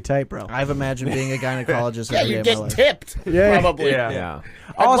still pretty tight, bro. I've imagined being a gynecologist. Yeah, every you day of my get life. tipped. Yeah. Probably. Yeah.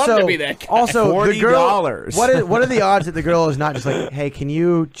 I'd love Also, to be that guy. also the girl. $40. What are the odds that the girl is not just like, hey, can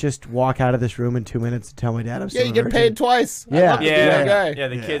you just walk out of this room in 2 minutes and tell my dad I'm still Yeah, you a get virgin? paid twice. I'd Yeah. love to be that guy. Yeah,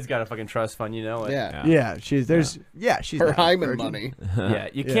 the kid's got a fucking trust fund, you know it. Yeah. Yeah, she's she's Her not a hymen virgin. money. Yeah,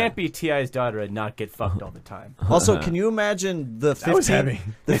 you can't be T.I.'s daughter and not get fucked all the time. Also, can you imagine the That was 15 heavy.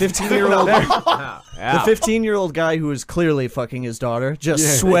 the 15-year-old Yeah. the 15-year-old guy who is clearly fucking his daughter,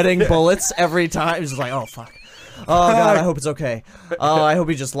 just sweating bullets every time. He's just like, oh fuck. Oh god, I hope it's okay. Oh, I hope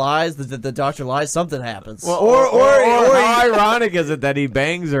he just lies. The doctor lies. Something happens. Well, or how ironic is it that he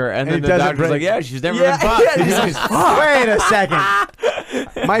bangs her and then he the doesn't doctor's break- like, yeah, she's never Yeah, been fucked. yeah, he's like, wait a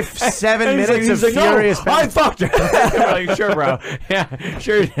second. My 7 And he's minutes like, of furious no, I passion. fucked her. We're like, sure, bro. Yeah,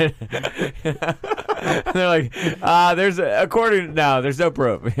 sure you did. And they're like, there's no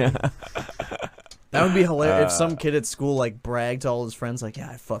proof. That would be hilarious if some kid at school like bragged to all his friends, like, "Yeah,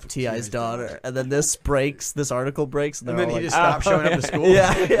 I fucked T.I.'s daughter," and then this article breaks, and, And they're then all he like, just stopped showing up to school.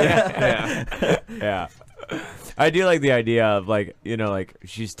 Yeah. I do like the idea of like, you know, like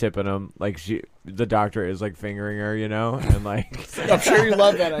she's tipping him, like the doctor is like fingering her, you know, and like I'm sure you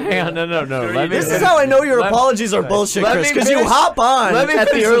love that idea. hang on, no. Let me This is how I know your apologies are bullshit, let Chris, me because you finish- hop on let me at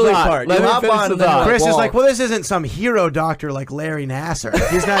the finish the early thought. part. Let You me hop finish on the and then thought. Chris is wall. like, well, this isn't some hero doctor like Larry Nasser.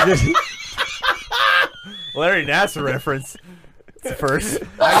 He's not just. Larry Nassar reference. First,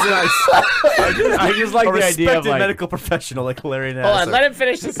 I just like a the idea respected of like medical professional like Larry Nassar. Hold on, let him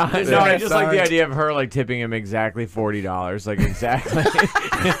finish this. no, I just like the idea of her like tipping him exactly $40, like exactly,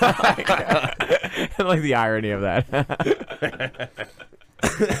 and like the irony of that.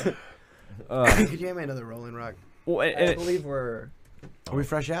 Could you hand me another Rolling Rock? Well, I believe we're Are we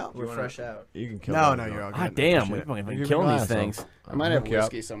fresh out? fresh out. You can kill. No, them. no, you're all good. God damn, Shit. we're Give me killing a these glass, things. I might have Hook you up.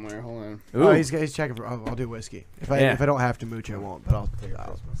 whiskey somewhere. Hold on. Oh, he's checking for. I'll do whiskey. If I don't have to mooch, I won't. But I'll take it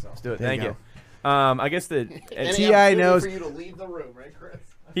myself. Let's do it. There Thank you you. I guess the Any T.I. opportunity knows- for you to leave the room, right, Chris?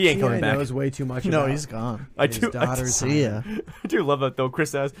 he ain't coming T.I. back. knows way too much. No, about he's gone. I his do. daughter's See ya. I do love that though.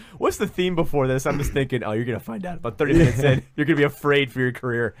 Chris asked, "What's the theme before this?" I'm just thinking, "Oh, you're gonna find out about 30 minutes in. You're gonna be afraid for your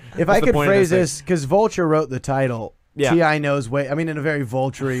career." If What's I the could point of phrase thing? this, because Vulture wrote the title. Yeah. T.I. knows way. I mean, in a very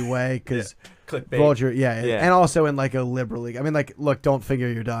Vulture-y way, because Clickbait. Vulture, yeah, Yeah. and also in like a liberal league. I mean, like, look, don't figure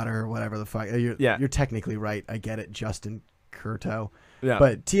your daughter or whatever the fuck. Yeah. You're technically right. I get it, Justin Curto. Yeah.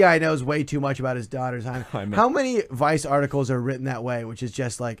 But T.I. knows way too much about his daughter's hymen. I mean- How many Vice articles are written that way, which is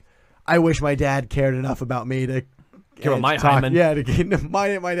just like, I wish my dad cared enough about me to Care about my talk. hymen. Yeah, to my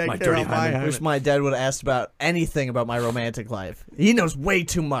dad My cared dirty about my hymen. hymen. Wish my dad would have asked about anything about my romantic life. He knows way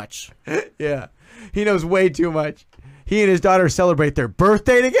too much. Yeah, he knows way too much. He and his daughter celebrate their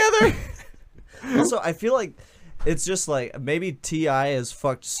birthday together. Also, I feel like it's just like maybe T.I. has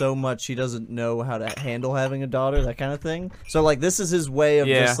fucked so much he doesn't know how to handle having a daughter, that kind of thing. So like this is his way of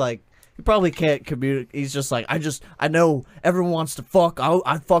Yeah. just like he probably can't communicate. He's just like I know everyone wants to fuck.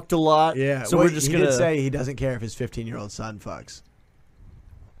 I fucked a lot. Yeah, So well, we're just he gonna did say he doesn't care if his 15-year-old son fucks.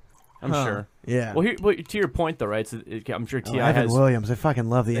 I'm sure. Yeah. Well, to your point though, right? So I'm sure T.I. Evan has. Williams, I fucking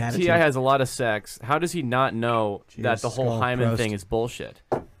love the attitude. T.I. has a lot of sex. How does he not know that the Jesus, whole skull hymen crust. thing is bullshit?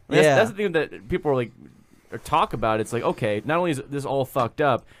 I mean, Yeah. that's the thing that people are like or talk about. It's like, okay, not only is this all fucked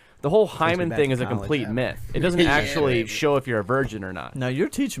up, the whole hymen thing is a complete myth. It doesn't actually show if you're a virgin or not. Now you're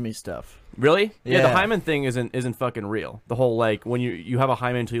teaching me stuff. Really? Yeah. The hymen thing isn't fucking real. The whole like when you have a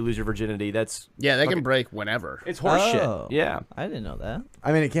hymen until you lose your virginity. That's that can break whenever. It's horseshit. Oh, Yeah. I didn't know that.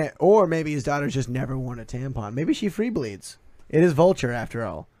 I mean, it can't. Or maybe his daughter's just never worn a tampon. Maybe she free bleeds. It is Vulture after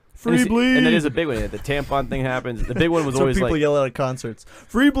all. Free bleed. And that is a big one. The tampon thing happens. The big one was always people like yell out at concerts.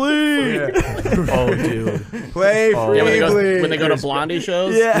 Free bleed. oh, dude. Play free bleed. When they go to Blondie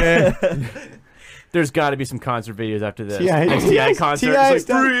shows. Yeah. There's got to be some concert videos after this. T.I. concert. T.I.'s It's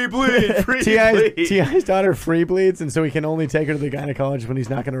like, free bleed. Free bleed. T.I.'s daughter free bleeds, and so he can only take her to the gynecologist when she's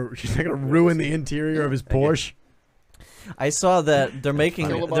not gonna ruin the interior of his Porsche. I saw that they're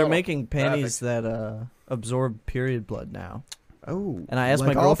making panties that absorb period blood now. Oh, and I asked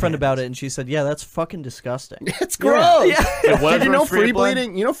like my girlfriend about it, and she said, "Yeah, that's fucking disgusting. It's gross." Yeah. Did you know free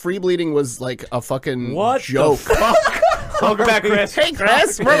bleeding? You know, free bleeding was like a fucking joke. Welcome back, Chris. Hey,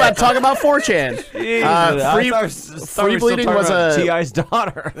 Chris. We're about to talk about 4chan. Free bleeding was T.I.'s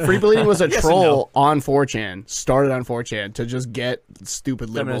daughter. Free bleeding was a troll on 4chan. Started on 4chan to just get stupid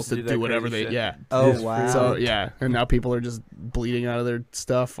liberals to do whatever they. Yeah. Oh wow. So and now people are just bleeding out of their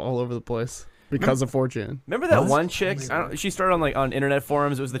stuff all over the place. Because of 4chan. Remember that one chick? She started on internet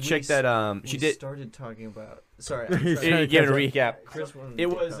forums. It was the chick that she started talking about. Sorry, give it a recap. It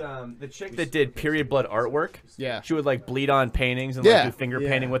was the chick that did period blood artwork. Yeah, she would like bleed on paintings and like do finger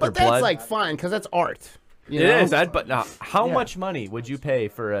painting with her blood. But that's like fine because that's art. It is that. But now, how much money would you pay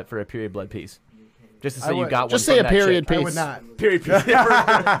for a period blood piece? Just to say you got one. Just say a period piece. I would not. Period piece.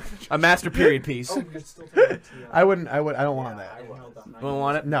 A master period piece. I wouldn't. I don't want that. You don't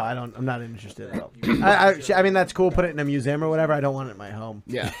want it? No, I don't. I'm not interested at all. I mean, that's cool. Put it in a museum or whatever. I don't want it in my home.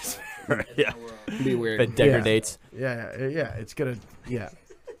 Yeah. Yeah. It'd be weird. It degradates. Yeah. It's gonna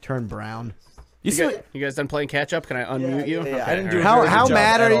turn brown. You guys done playing catch up? Can I unmute you? Yeah, Okay. I didn't do How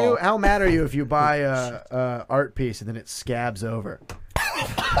mad are you? How mad are you if you buy a art piece and then it scabs over?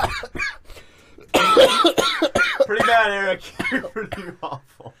 Pretty bad, Eric. You're pretty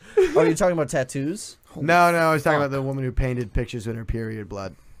awful. Oh, you're talking about tattoos? No, I was talking about the woman who painted pictures with her period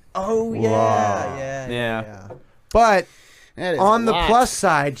blood. Oh yeah. But on the a lot. plus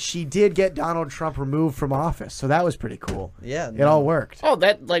side, she did get Donald Trump removed from office, so that was pretty cool. Yeah, it all worked. Oh,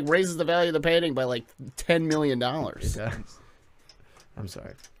 that like raises the value of the painting by like $10 million. It does. I'm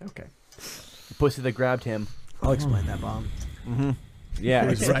sorry. Okay. The pussy that grabbed him. I'll explain that bomb. Mm-hmm. Yeah,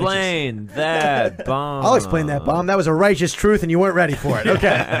 explain that bomb. I'll explain that bomb. That was a righteous truth, and you weren't ready for it.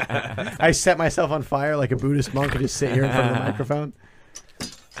 Okay. I set myself on fire like a Buddhist monk and just sit here in front of the microphone.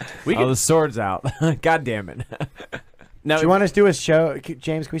 The sword's out. God damn it. Now, do you want us to do a show?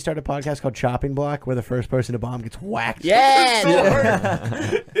 James, can we start a podcast called Chopping Block where the first person to bomb gets whacked? Yeah.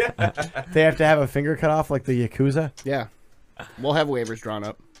 They have to have a finger cut off like the Yakuza? Yeah. We'll have waivers drawn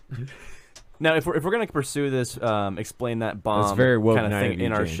up. Now, if we're gonna pursue this, explain that bomb That's very woke kind of thing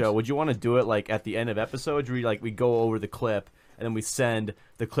in our James. show, would you want to do it like at the end of episodes, where we go over the clip and then we send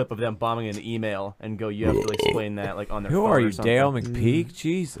the clip of them bombing an email and go, you have to explain that like on their phone Who are or you, something. Dale McPeak?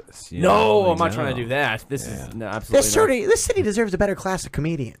 Jesus. No, I'm not trying to do that. This is no, absolutely This city deserves a better class of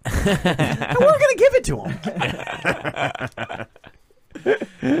comedian. And we're gonna give it to him.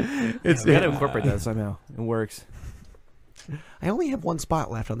 We gotta incorporate that somehow. It works. I only have one spot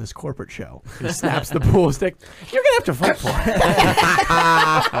left on this corporate show. He snaps the pool stick. You're gonna have to fight for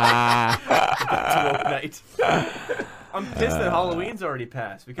Woke night. I'm pissed that Halloween's already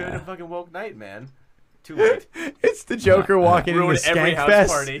passed. We could have done fucking woke night, man. Too late. It's the Joker walking into Ruined every house Skankfest.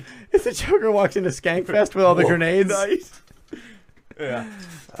 party. It's the Joker walks into Skankfest with all the grenades. Night. Yeah.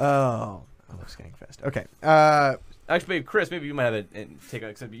 Oh, Skankfest. Okay. Actually, Chris, maybe you might have a take on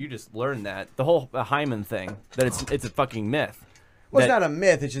it, except you just learned that the whole hymen thing, that it's a fucking myth. Well, it's not a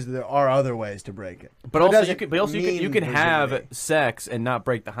myth. It's just there are other ways to break it. But also, you can have sex and not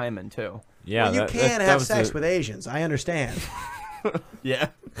break the hymen too. Yeah, well, you can have sex with Asians. I understand. Yeah.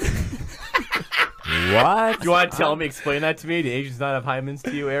 What? You want to explain that to me? Do Asians not have hymens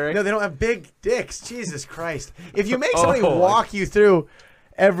to you, Eric? No, they don't have big dicks. Jesus Christ! If you make somebody walk you through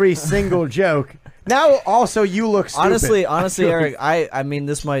every single joke, now also you look stupid. Honestly, Eric, I mean,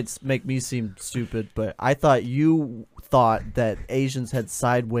 this might make me seem stupid, but I thought you thought that Asians had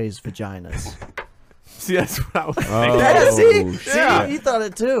sideways vaginas. See, that's what I was thinking. See, you thought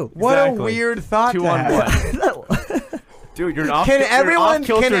it too. What a weird thought. 2 on 1. Dude, you're an off. Can everyone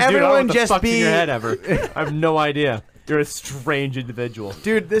just be in your head ever? I have no idea. You're a strange individual,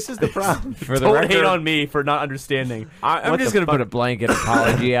 dude. This is the problem. For the Don't record, hate on me for not understanding. I'm just gonna put a blanket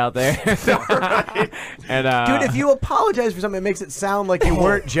apology out there. And dude, if you apologize for something, it makes it sound like you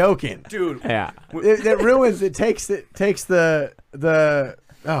weren't joking. Dude, yeah, That ruins. It takes the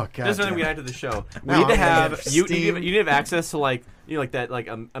Oh god. This is something we add to the show. We No, need to I'm gonna have get you steamed. need to have access to like like that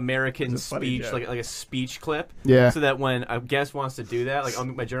American It's a funny speech joke. like a speech clip. Yeah. So that when a guest wants to do that, like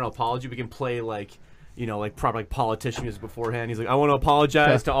on my general apology, we can play like proper like politician music beforehand. He's like, I want to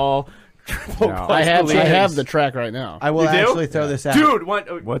apologize to all. I have the track right now. I will You do? actually throw this out. Dude,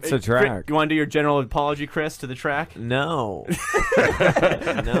 What's the track? You want to do your general apology, Chris, to the track? No.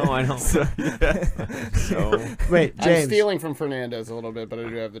 No, I don't. So, Wait, I'm James. stealing from Fernandez a little bit, but I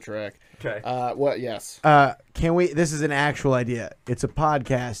do have the track. Okay. What? Yes. Can we? This is an actual idea. It's a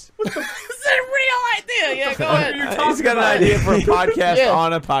podcast. It's a real idea. Yeah, go ahead. he's got an idea for a podcast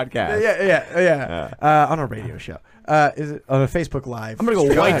on a podcast. Yeah. On a radio show. Is it on a Facebook Live? I'm gonna go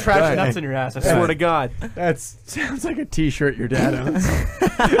white ahead, trash go ahead. nuts in your ass. I swear to God. That sounds like a T-shirt your dad owns.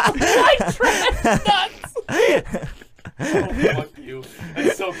 White trash nuts. Oh, fuck you.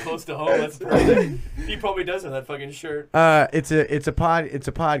 That's so close to home. That's perfect. He probably does have that fucking shirt. It's a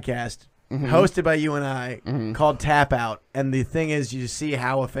podcast hosted by you and I called Tap Out, and the thing is, you see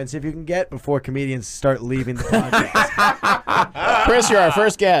how offensive you can get before comedians start leaving the podcast. Chris, you're our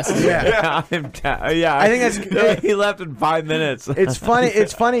first guest. Yeah. I think that's he left in 5 minutes. It's funny.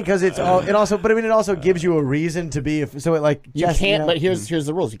 It's funny because it also gives you a reason to be. So it like You can't. But here's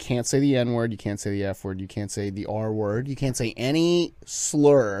the rules. You can't say the N word. You can't say the F word. You can't say the R word. You can't say any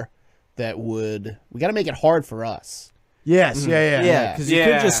slur that would. We got to make it hard for us. Yes. Yeah, because you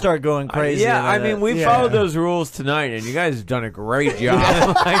could just start going crazy. I mean, we followed those rules tonight, and you guys have done a great job.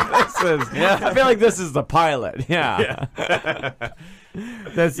 I feel like this is the pilot. Yeah.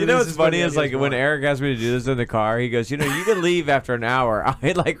 What's funny is like when Eric asked me to do this in the car, he goes, you can leave after an hour.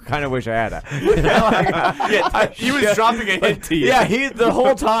 I kind of wish I had He was dropping a hint to you. Yeah, the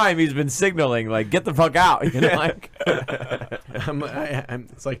whole time he's been signaling like, get the fuck out.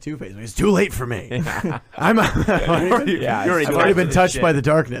 It's like Two-Face. It's too late for me. Yeah. I've already been touched by the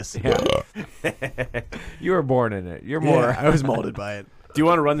darkness. Yeah. You were born in it. You're more. I was molded by it. Do you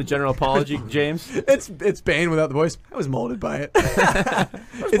want to run the general apology, James? It's Bane without the voice. I was molded by it. I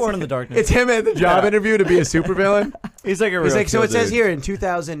was born in the darkness. It's him at the job interview to be a supervillain. He's like a real. He's like, so chill it says dude. here in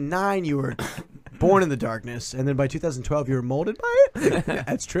 2009 you were born in the darkness, and then by 2012 you were molded by it. Yeah,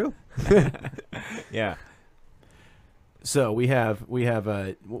 that's true. Yeah. So we have how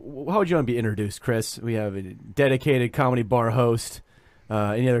would you want to be introduced, Chris? We have a dedicated comedy bar host.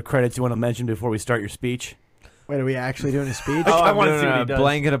 Any other credits you want to mention before we start your speech? Wait, are we actually doing a speech? I I'm want to doing see what he a does.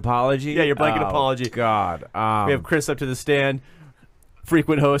 blanket apology. Yeah, your blanket apology. God. We have Chris up to the stand,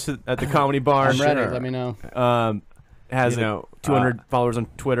 frequent host at the comedy bar. I'm ready. Let me know. Has 200 followers on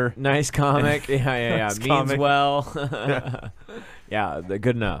Twitter. Nice comic. Yeah. Nice Means comic. well. Yeah,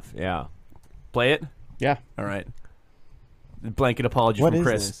 good enough. Yeah. Play it. Yeah. All right. Blanket apology What from is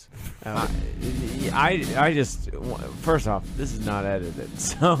Chris. this? I just first off, this is not edited,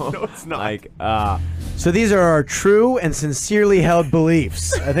 so No, it's not. Like, So these are our true and sincerely held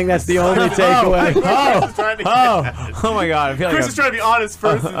beliefs. I think that's the only takeaway. oh my God! I feel Chris like is trying to be honest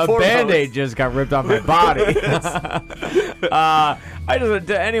first and a foremost. Band-Aid just got ripped off my body. I just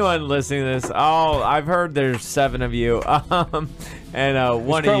to anyone listening to this, I've heard there's 7 of you, and one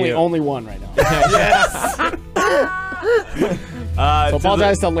of Currently you. only one right now. Yes. So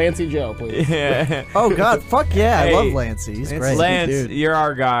apologize to Lancey Joe, please. Yeah. Oh God, fuck yeah! Hey, I love Lancey. He's great. Lance, dude. you're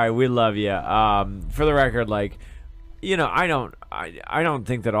our guy. We love you. For the record, like, I don't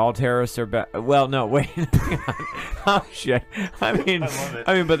think that all terrorists are bad. Well, no, wait. Oh shit. I mean,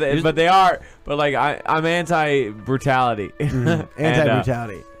 but they are. But like, I'm anti-brutality.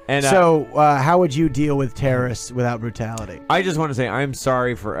 Anti-brutality. And so, how would you deal with terrorists without brutality? I just want to say I'm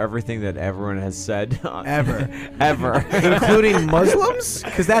sorry for everything that everyone has said. Ever. Including Muslims?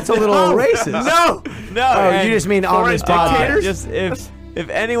 Because that's a little racist. No. Oh, and you just mean on this podcast? Just if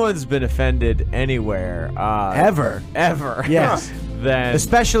anyone's been offended anywhere, Ever. Yes. Then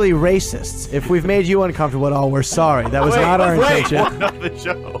Especially racists. If we've made you uncomfortable at all, we're sorry. That was not our intention. Not the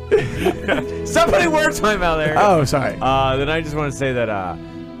show. somebody words my mouth there. Oh, sorry. Then I just want to say that,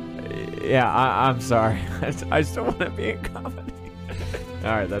 I'm sorry. I still want to be in comedy. All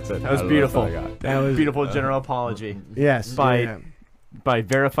right, that's it. That was beautiful. That was Beautiful general apology. Yes. By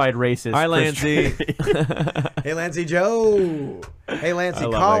verified racist. Hi, Chris Lancey. Hey, Lancey Joe. Hey, Lancey, I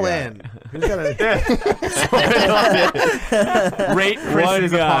love call that in. Who's got a... Rate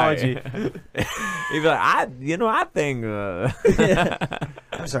Chris's apology. He'd be like, I think.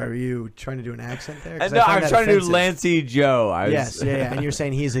 I'm sorry, were you trying to do an accent there? 'Cause No, I I'm find trying that to do offensive. Lancey Joe. Yes, yeah. And you're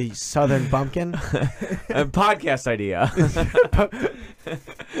saying he's a southern bumpkin? A podcast idea.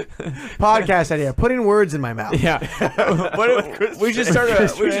 Podcast idea. Putting words in my mouth. Yeah. We should start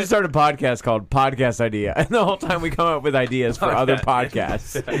a podcast called Podcast Idea, and the whole time we come up with ideas for other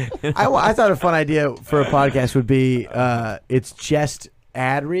podcasts. I thought a fun idea for a podcast would be it's just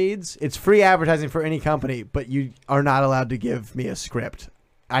ad reads. It's free advertising for any company, but you are not allowed to give me a script.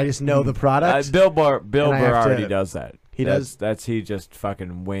 I just know the product. Bill Burr already does that. He does. He just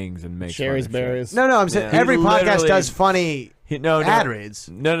fucking wings and makes Sherry's fun of shit. berries. No, I'm saying every podcast does funny ad reads.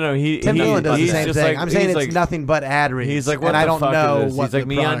 No. Tim Dillon does the same thing. I'm saying it's nothing but ad reads. He's like, what and I don't know what he's like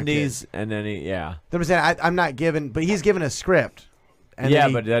the product MeUndies, is. and then I'm saying I'm not given, but he's given a script.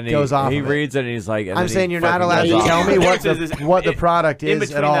 And but then he goes off. He of reads it, and he's like, I'm saying you're not allowed to tell me what the product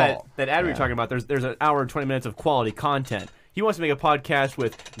is at all. That ad we're talking about, there's an hour and 20 minutes of quality content. He wants to make a podcast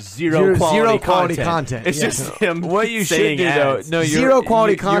with zero quality content. It's just him. What you should do, though, zero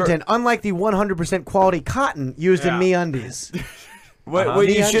quality content, unlike the 100% quality cotton used in MeUndies. What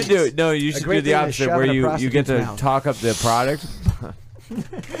you should do? No, you should do the opposite, where you get to talk up the product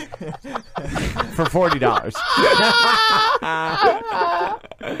for $40.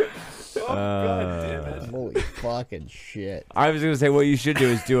 God damn it! Holy fucking shit! I was gonna say what you should do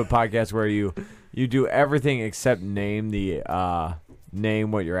is do a podcast where you do everything except name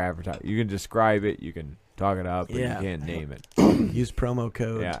what you're advertising. You can describe it, you can talk it up, but you can't name it. Use promo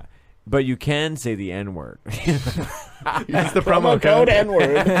code. Yeah. But you can say the N-word. That's the promo code.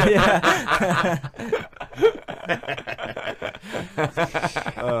 N-word.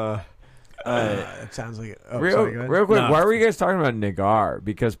 It sounds like it. Real quick, why were you guys talking about Nagar?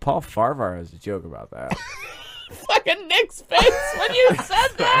 Because Paul Farvar has a joke about that. Fucking Nick's face when you said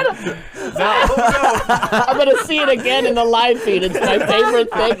that. No. I'm gonna see it again in the live feed. It's my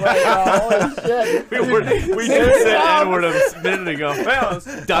favorite thing right now. Holy shit. We just said N-word a minute ago. Well,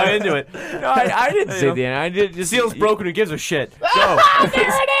 let's dive into it. No, I didn't say the N. I did just Seal's broken. Who gives a shit? There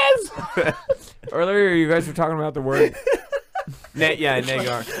it is. Earlier, you guys were talking about the word.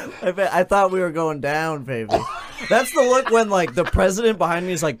 Nagar. I thought we were going down, baby. That's the look when, like, the president behind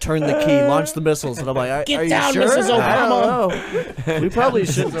me is like, turn the key, launch the missiles. And I'm like, Get are down, you sure? Mrs. Obama. We probably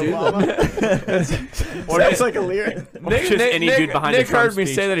should do that. Or it's like a lyric. Any dude behind Nick the Trump heard me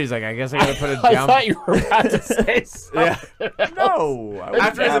speech. say that. He's like, I guess I gotta put it I down. thought you were about to say something. No.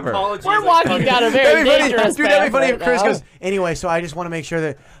 After his apology, We're walking down a very dangerous Dude, path that'd be funny if right Chris now. goes, anyway, so I just want to make sure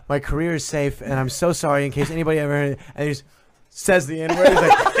that my career is safe, and I'm so sorry in case anybody ever heard it. And he just says the N-word. He's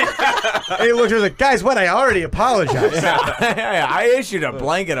like, and he looks at us like, guys, what? I already apologized. Yeah, I issued a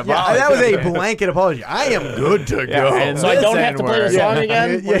blanket apology. Yeah, that was a blanket apology. I am good to go. and So I don't have to play the song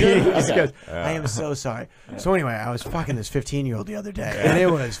again? Yeah, he just Okay. goes, I am so sorry. So anyway, I was fucking this 15-year-old the other day, and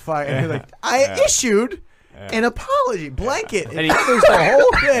it was fucking. And like, I issued an apology blanket. And It he- covers the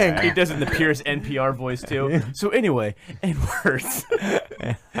whole thing. He does it in the Pierce NPR voice too. So anyway, N-words.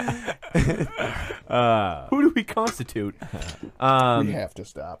 Who do we constitute? We have to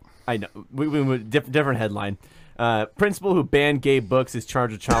stop. I know. We different headline. Principal who banned gay books is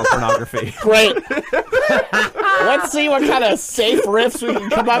charged with child pornography. Great. Let's see what kind of safe riffs we can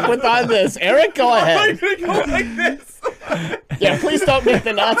come up with on this. Eric, go ahead. Go like this. Yeah, please don't make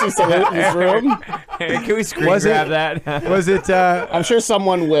the Nazi salute in this room. Can we screen grab that? Was it? I'm sure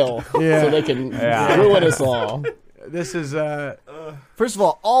someone will, Yeah. so they can ruin us all. This is. First of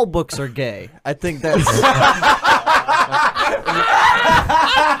all books are gay. I think that's.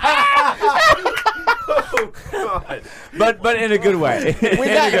 But in a good way. In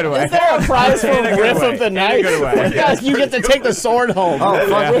a good way. Is there a prize for In a good riff way. of the In a night? good way. Yes, you get to take the sword home. Oh,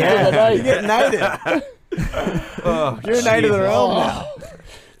 fuck Riff yeah. of the night. You get knighted. You're a knight of the realm now.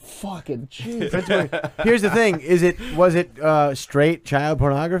 Fucking Jesus. Here's the thing: was it straight child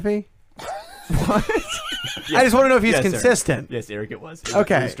pornography? What? I just want to know if he's Yes, Eric. consistent. Yes, Eric, it was.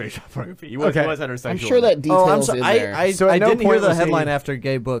 Okay. It was straight child pornography. He was, Okay. he was heterosexual. I'm sure that Oh, I'm details sorry. in there. I So at no didn't hear point the was he- headline after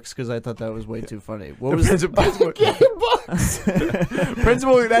gay books because I thought that was way too funny. What was it? Principal,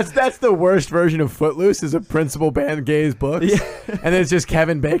 that's the worst version of Footloose. Is a principal banned gays books, and then it's just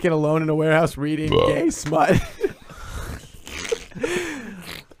Kevin Bacon alone in a warehouse reading gay smut.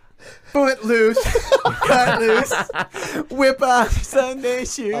 Footloose, cut loose, whip out Sunday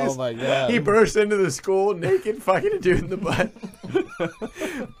shoes. Oh my god. He bursts into the school naked, fucking a dude in the butt.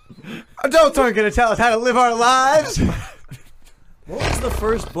 Adults aren't going to tell us how to live our lives. What was the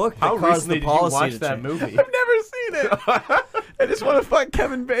first book that How caused recently the did you policy watch to that change? movie? I've never seen it. I just want to fuck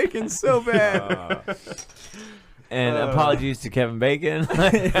Kevin Bacon so bad. And apologies to Kevin Bacon.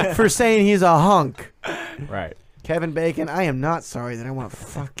 For saying he's a hunk. Right. Kevin Bacon, I am not sorry that I want to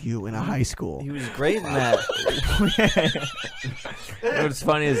fuck you in a high school. He was great in that. What's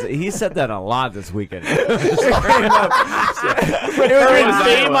funny is he said that a lot this weekend.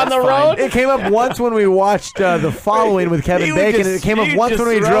 It came up once when we watched The Following with Kevin Bacon, and it came up once when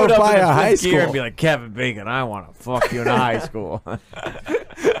we drove by a high school. And be like, Kevin Bacon, I want to fuck you in a high school.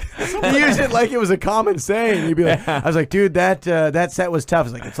 He used it like it was a common saying. You'd be like, I was like, dude, that set was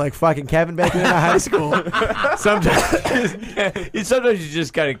tough. It's like fucking Kevin Bacon in a high school. Sometimes you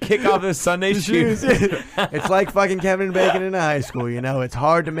just gotta kick off the Sunday shoes. It's like fucking Kevin Bacon in a high school. You know, it's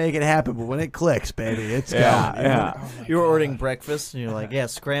hard to make it happen, but when it clicks, baby, it's gone. Yeah. You were ordering breakfast, and you're like, yeah,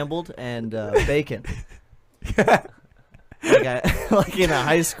 scrambled and bacon. Like in a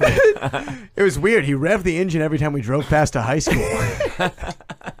high school. It was weird. He revved the engine every time we drove past a high school.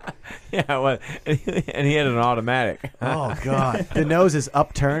 Yeah, well, and he had an automatic. Oh, God. The nose is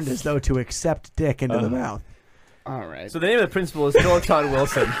upturned as though to accept dick into the mouth. All right. So the name of the principal is Philip Todd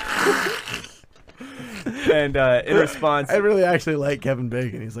Wilson. And in response... I really actually like Kevin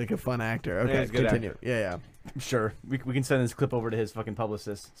Bacon. He's like a fun actor. Okay, he's a good continue. actor. Yeah. Sure. We can send this clip over to his fucking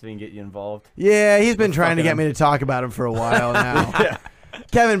publicist so he can get you involved. Yeah, he's been trying to get me to talk about him for a while now. Yeah.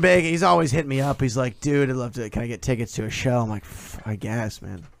 Kevin Bacon, he's always hit me up. He's like, dude, I'd love to. Can I get tickets to a show? I'm like, I guess,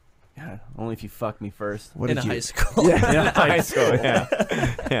 man. Yeah, only if you fuck me first. What in did a you? high school. Yeah, In a high school, yeah.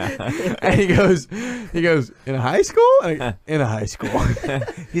 And he goes, in a high school? In a high school.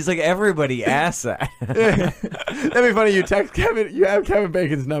 He's like, everybody asks that. That'd be funny. You text Kevin. You have Kevin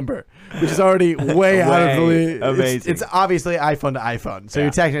Bacon's number, which is already way out of the league. Amazing. It's obviously iPhone to iPhone. So you're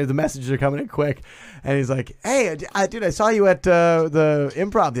texting. The messages are coming in quick, and he's like, "Hey, dude, I saw you at the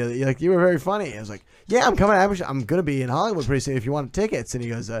Improv the other. Like, you were very funny." I was like, "Yeah, I'm coming. I'm gonna be in Hollywood pretty soon. If you want tickets." And he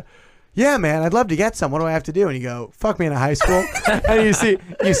goes, "Yeah, man, I'd love to get some. What do I have to do?" And you go, "Fuck me in a high school." And you see,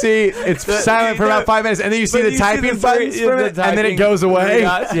 it's silent for about 5 minutes, and then you see the typing buttons for a minute, and then it goes away.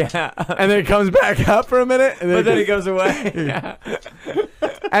 Yeah. And then it comes back up for a minute, and But then it goes away. Yeah.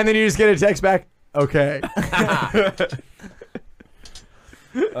 and then you just get a text back. Okay.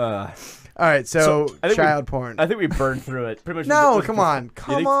 All right, so child porn. I think we burned through it. Pretty much. No, come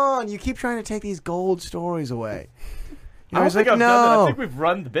on. You keep trying to take these gold stories away. I don't think I've done that. I think we've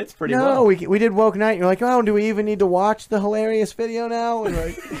run the bits pretty well. No, we did Woke Night. You're like, oh, do we even need to watch the hilarious video now? And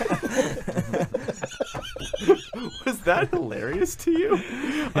like, was that hilarious to you?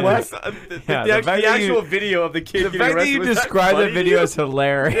 What? The actual video of the kid. The fact that you described the video as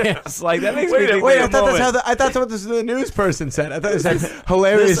hilarious, like that makes me think. Wait, I thought that's what the news person said. I thought it said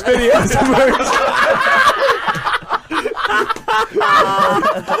hilarious videos.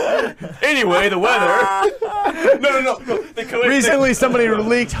 Anyway, the weather. No. Recently, somebody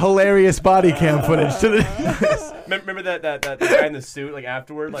leaked hilarious body cam footage to the. Remember that guy in the suit? Like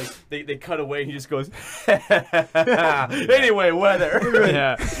afterward, like they cut away and he just goes. Anyway, weather.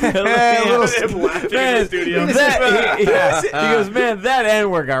 Yeah. Him laughing in the studio. He goes, man, that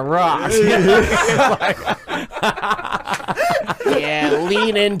N-word got rocked. Yeah,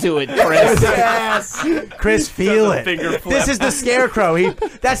 lean into it, Chris. Yes. Chris, feel it. This is the Scarecrow.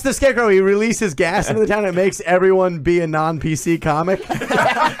 That's the Scarecrow. He releases gas into the town and makes everyone be a non-PC comic.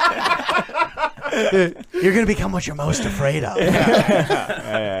 You're going to become what you're most afraid of.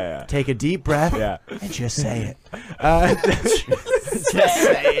 Yeah. Take a deep breath and just say it. Just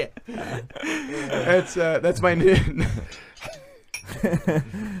say it. That's my new...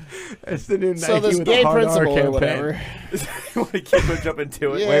 It's the new Nike So this with gay a hard R principal campaign. or whatever. You want to keep on jumping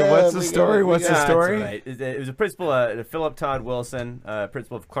to it? Yeah, Wait, what's the we story? got- What's the That's story? all right. It was a principal, Philip Todd Wilson,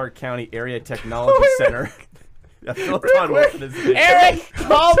 principal of Clark County Area Technology Center. Yeah, Philip Todd Wilson is the Eric,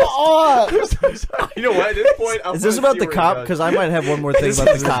 come on! You know what? At this point, Is this about the cop? Because I might have one more thing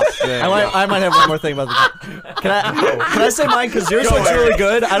about the cop. I might have one more thing about the cop. Can I say mine? Because yours looks really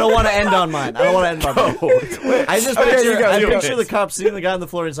good. I don't want to end on mine. I just picture the cop seeing the guy on the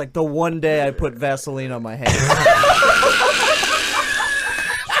floor. And he's like, the one day I put Vaseline on my hands.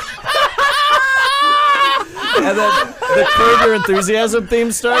 And then the Curb Your Enthusiasm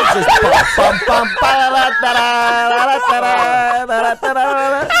theme starts. Just bum, bum, bum,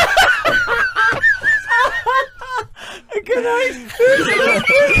 Good night.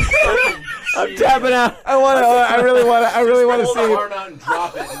 I'm tapping out. I really want to Pull see the it. arm out and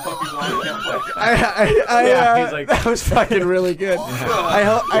drop it and fucking line it up. He's like, that was fucking really good. I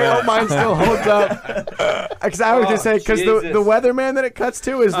hope mine still holds up. Because I was gonna say, because the weatherman that it cuts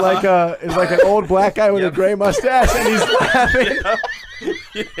to is like an old black guy with a gray mustache, and he's laughing.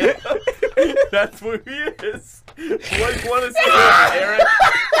 That's who he is. What do you want to say, Eric?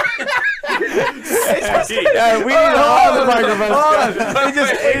 Yeah, we need all the microphones. Hold on. He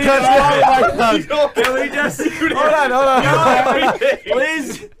just cuts all the microphones. Can we just Hold on. please?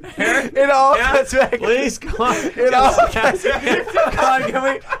 It all cuts back. Please, come on. It all cuts back. Come on, can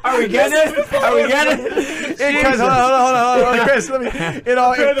we? Are we getting it? Are we getting it? It cuts. Hold on, Chris.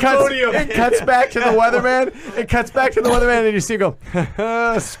 It cuts back to the weatherman. It cuts back to the weatherman, and you see him go,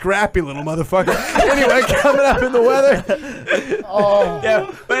 scrappy little motherfucker. Anyway, coming up in the weather. Oh,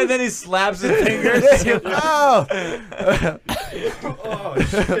 yeah. But then he slaps his fingers. Oh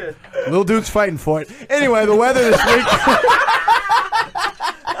shit! Little dude's fighting for it. Anyway, the weather this week.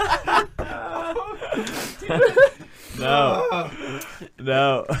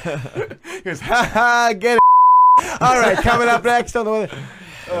 No. He goes, ha ha, get it. All right, coming up next on the weather.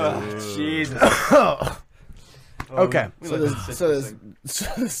 Jesus. Okay. So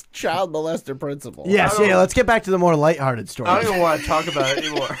this child molester principle. Yes, yeah. Let's get back to the more lighthearted story. I don't even want to talk about it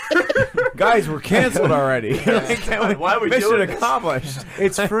anymore. Guys, we're canceled already. Why are we Mission doing this? accomplished.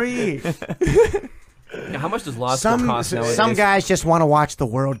 It's free. How much does Lost cost nowadays? Some guys just want to watch the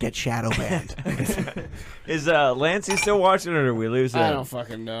world get shadow banned. Is Lancey still watching it, or did we lose him? I don't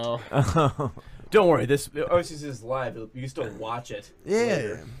fucking know. Don't worry. This is live. You can still watch it.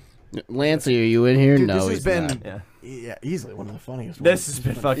 Yeah. Lancey, are you in here? Dude, no, this has he's been not. easily one of the funniest ones. This has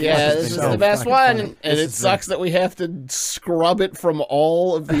been fucking. Yeah, this is so the best fucking one, funny. and it sucks that we have to scrub it from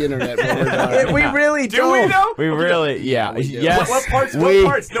all of the internet. When we're done. We really Do we know? We really, yeah. we do. Yes. What parts? We, What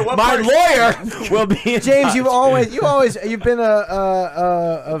parts? No, what my parts? lawyer will be in James, touch. you've been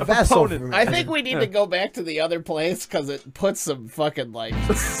a vessel. For me. I think we need to go back to the other place because it puts some fucking like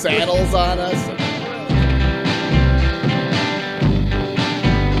saddles on us.